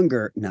like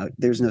younger, no,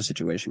 there's no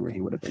situation where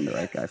he would have been the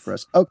right guy for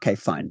us. Okay,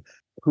 fine.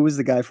 Who was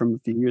the guy from a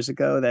few years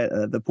ago,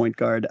 that the point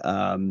guard?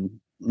 No.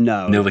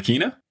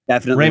 Ntilikina?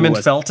 Definitely Raymond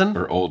Felton?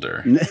 Or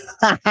older?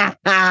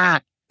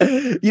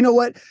 You know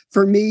what?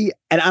 For me,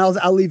 and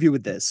I'll leave you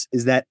with this,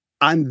 is that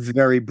I'm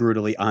very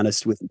brutally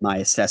honest with my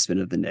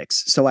assessment of the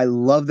Knicks. So I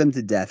love them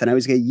to death. And I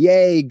always go,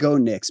 yay, go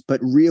Knicks. But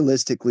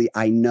realistically,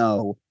 I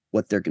know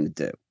what they're going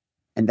to do.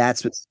 And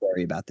that's what's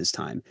scary about this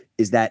time,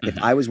 is that if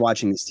I was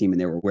watching this team and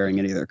they were wearing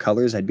any of their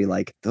colors, I'd be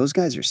like, those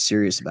guys are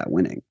serious about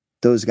winning.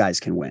 Those guys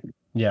can win.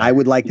 Yeah. I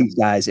would like these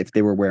guys if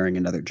they were wearing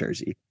another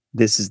jersey.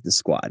 This is the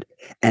squad.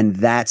 And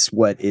that's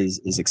what is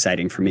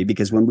exciting for me,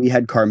 because when we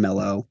had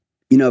Carmelo,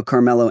 you know,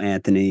 Carmelo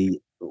Anthony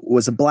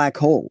was a black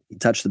hole. He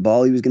touched the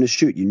ball, he was going to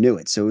shoot. You knew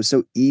it. So it was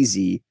so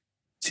easy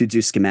to do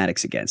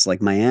schematics against. Like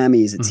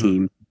Miami is a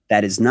team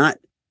that is not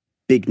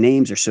big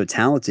names or so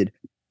talented,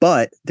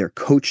 but they're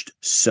coached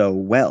so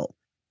well.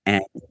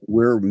 And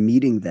we're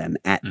meeting them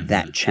at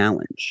that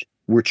challenge.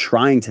 We're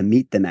trying to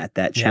meet them at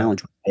that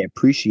challenge. I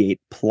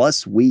appreciate.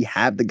 Plus, we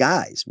have the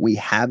guys. We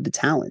have the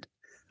talent.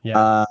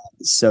 Yeah.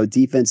 So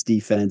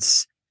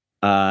defense.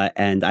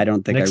 And I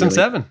don't think Knicks I in really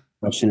 7.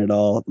 question at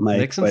all, Mike.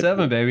 Knicks in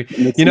 7, baby.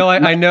 You know,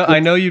 I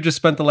know you just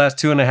spent the last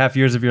 2.5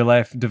 years of your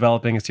life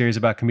developing a series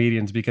about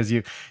comedians, because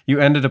you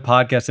ended a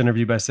podcast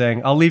interview by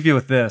saying, "I'll leave you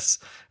with this,"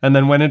 and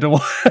then went into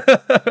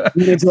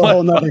it's a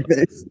whole nother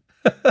thing.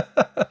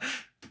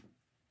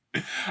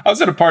 I was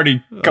at a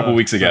party a couple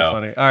weeks ago. So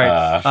funny. All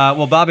right.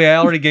 Well, Bobby, I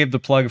already gave the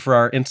plug for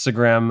our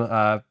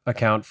Instagram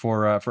account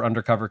for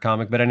Undercover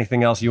Comic, but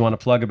anything else you want to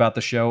plug about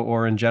the show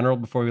or in general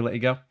before we let you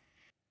go?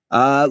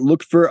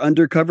 Look for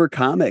Undercover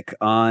Comic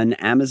on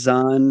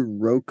Amazon,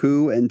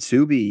 Roku, and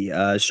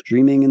Tubi.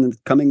 Streaming in the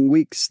coming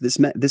weeks. This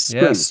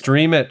spring. Yeah,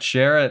 stream it,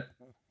 share it,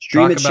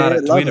 talk about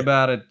it, tweet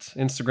about it,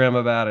 Instagram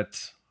about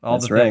it, all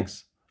the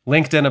things.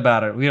 LinkedIn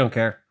about it. We don't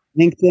care.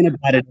 LinkedIn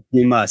about it.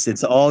 You must.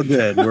 It's all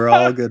good. We're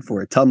all good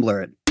for it.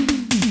 Tumblr it.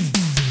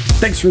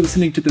 Thanks for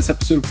listening to this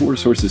episode of Four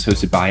Sources,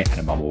 hosted by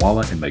Adam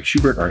Amawala and Mike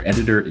Schubert. Our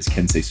editor is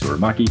Kensei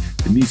Suramaki.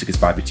 The music is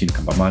by Bettina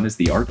Kambamanas.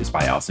 The art is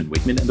by Allison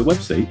Wakeman. And the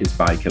website is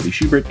by Kelly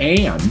Schubert.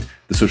 And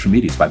the social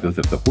media is by both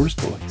of the Horse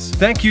Boys.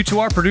 Thank you to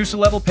our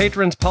producer-level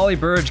patrons, Polly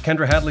Burge,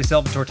 Kendra Hadley,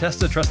 Salvatore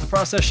Testa, Trust the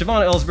Process,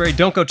 Siobhan Ellsbury,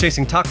 Don't Go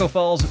Chasing Taco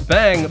Falls,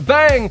 Bang,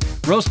 Bang,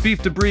 Roast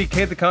Beef Debris,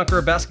 Kate the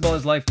Conqueror, Basketball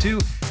is Life 2,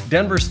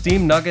 Denver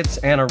Steam Nuggets,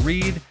 Anna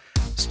Reed,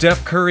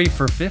 Steph Curry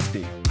for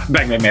 50.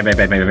 Bang, bang, bang, bang,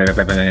 bang, bang, bang,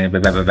 bang, bang.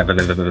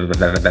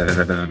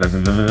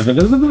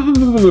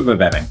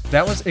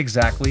 That was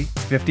exactly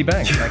 50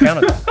 bangs. I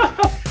counted them.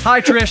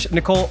 Hi, Trish,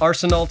 Nicole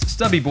Arsenault,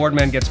 Stubby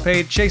Boardman Gets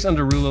Paid, Chase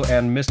Underrulo,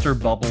 and Mr.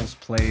 Bubbles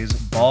Plays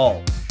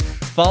Ball.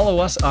 Follow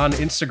us on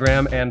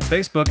Instagram and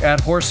Facebook at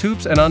Horse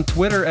Hoops and on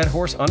Twitter at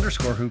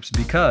Horse_Hoops,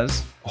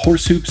 because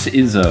Horse Hoops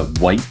is a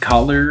white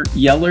collar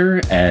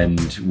yeller, and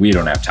we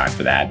don't have time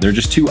for that. They're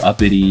just too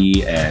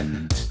uppity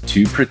and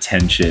too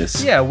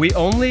pretentious. Yeah, we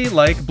only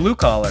like blue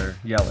collar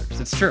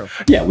yellers. It's true.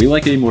 Yeah, we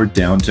like a more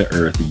down to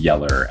earth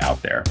yeller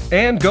out there.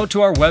 And go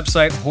to our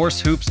website,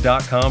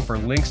 horsehoops.com, for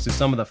links to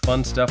some of the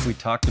fun stuff we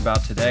talked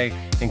about today,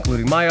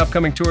 including my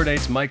upcoming tour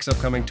dates, Mike's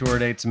upcoming tour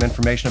dates, some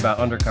information about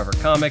Undercover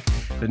Comic,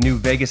 the new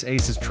Vegas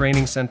Aces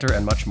Training Center,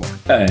 and much more.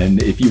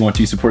 And if you want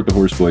to support the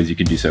Horse Boys, you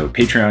can do so at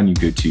Patreon. You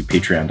go to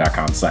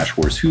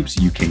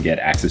patreon.com/horsehoops. You can get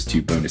access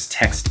to bonus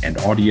text and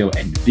audio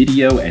and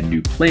video and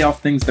new playoff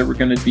things that we're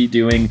going to be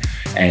doing.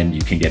 And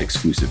you can get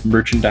exclusive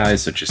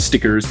merchandise such as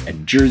stickers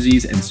and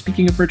jerseys. And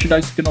speaking of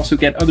merchandise, you can also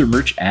get other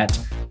merch at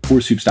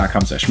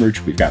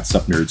horsehoops.com/merch. We've got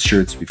Sup Nerds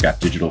shirts, we've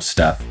got digital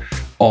stuff,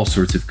 all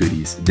sorts of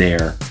goodies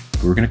there.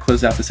 But we're going to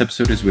close out this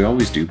episode as we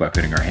always do by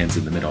putting our hands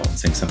in the middle and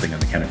saying something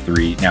on the count of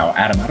three. Now,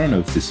 Adam, I don't know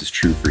if this is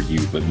true for you,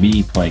 but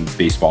me playing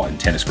baseball and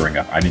tennis growing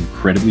up, I'm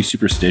incredibly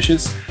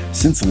superstitious.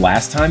 Since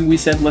last time we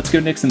said let's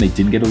go Knicks and they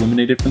didn't get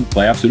eliminated from the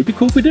playoffs, so it'd be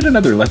cool if we did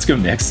another let's go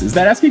Knicks. Is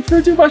that asking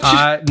for too much?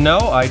 No,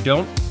 I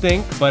don't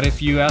think, but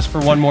if you ask for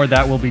one more,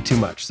 that will be too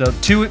much. So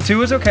two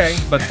is okay,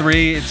 but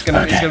three, it's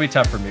gonna be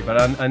tough for me.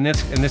 But in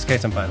this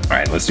case, I'm fine with it. All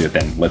right, let's do it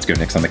then. Let's go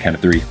Knicks on the count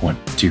of three. 1,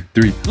 2,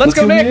 3. Let's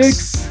go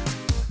Knicks!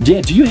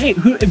 Yeah, do you hate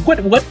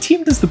what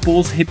team does the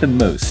Bulls hate the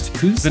most?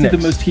 Who's the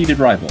Knicks. most heated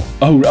rival?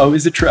 Oh,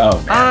 is it true?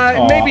 Oh,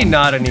 man. Maybe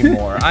not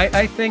anymore.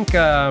 I think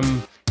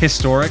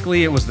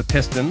historically it was the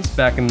Pistons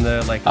back in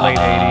the late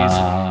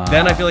 80s.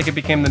 Then I feel like it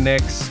became the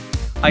Knicks.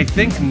 I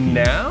think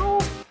now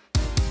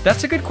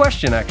that's a good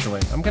question, actually.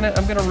 I'm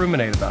gonna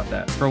ruminate about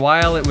that. For a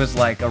while it was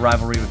like a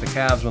rivalry with the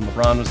Cavs when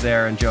LeBron was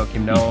there and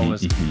Joakim Noah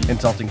was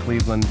insulting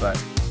Cleveland, but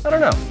I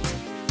don't know.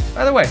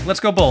 Either way,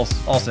 let's go Bulls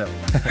also.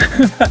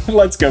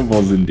 Let's go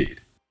Bulls indeed.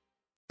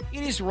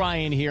 It is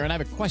Ryan here, and I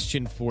have a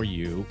question for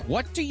you.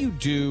 What do you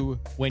do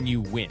when you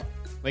win?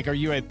 Like, are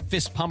you a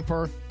fist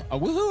pumper, a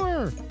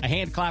woohooer, a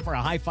hand clapper,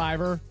 a high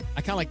fiver?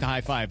 I kind of like the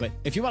high five, but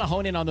if you want to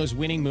hone in on those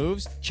winning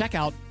moves, check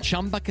out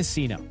Chumba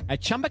Casino.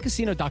 At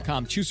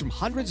ChumbaCasino.com, choose from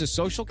hundreds of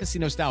social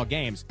casino-style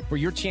games for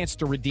your chance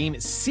to redeem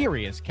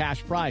serious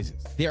cash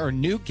prizes. There are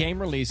new game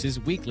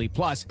releases weekly,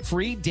 plus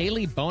free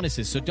daily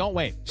bonuses, so don't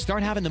wait.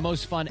 Start having the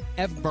most fun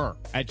ever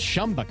at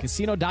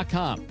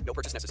ChumbaCasino.com. No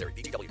purchase necessary.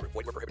 VGW Group.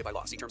 Void where prohibited by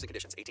law. See terms and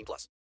conditions.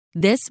 18+.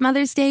 This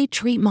Mother's Day,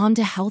 treat mom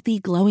to healthy,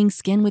 glowing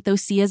skin with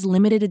Osea's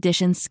limited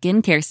edition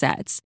skincare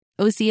sets.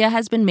 Osea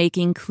has been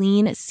making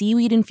clean,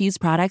 seaweed-infused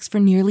products for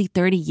nearly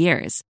 30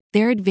 years.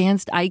 Their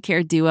advanced eye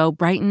care duo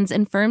brightens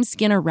and firms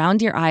skin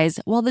around your eyes,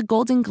 while the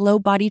Golden Glow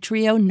Body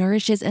Trio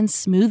nourishes and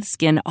smooths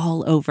skin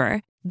all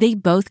over. They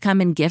both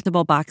come in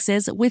giftable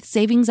boxes with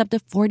savings up to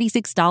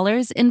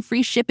 $46 and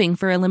free shipping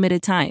for a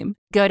limited time.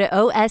 Go to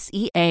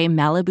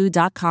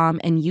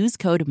OSEAMalibu.com and use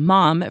code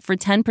MOM for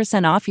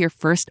 10% off your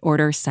first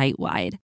order site-wide.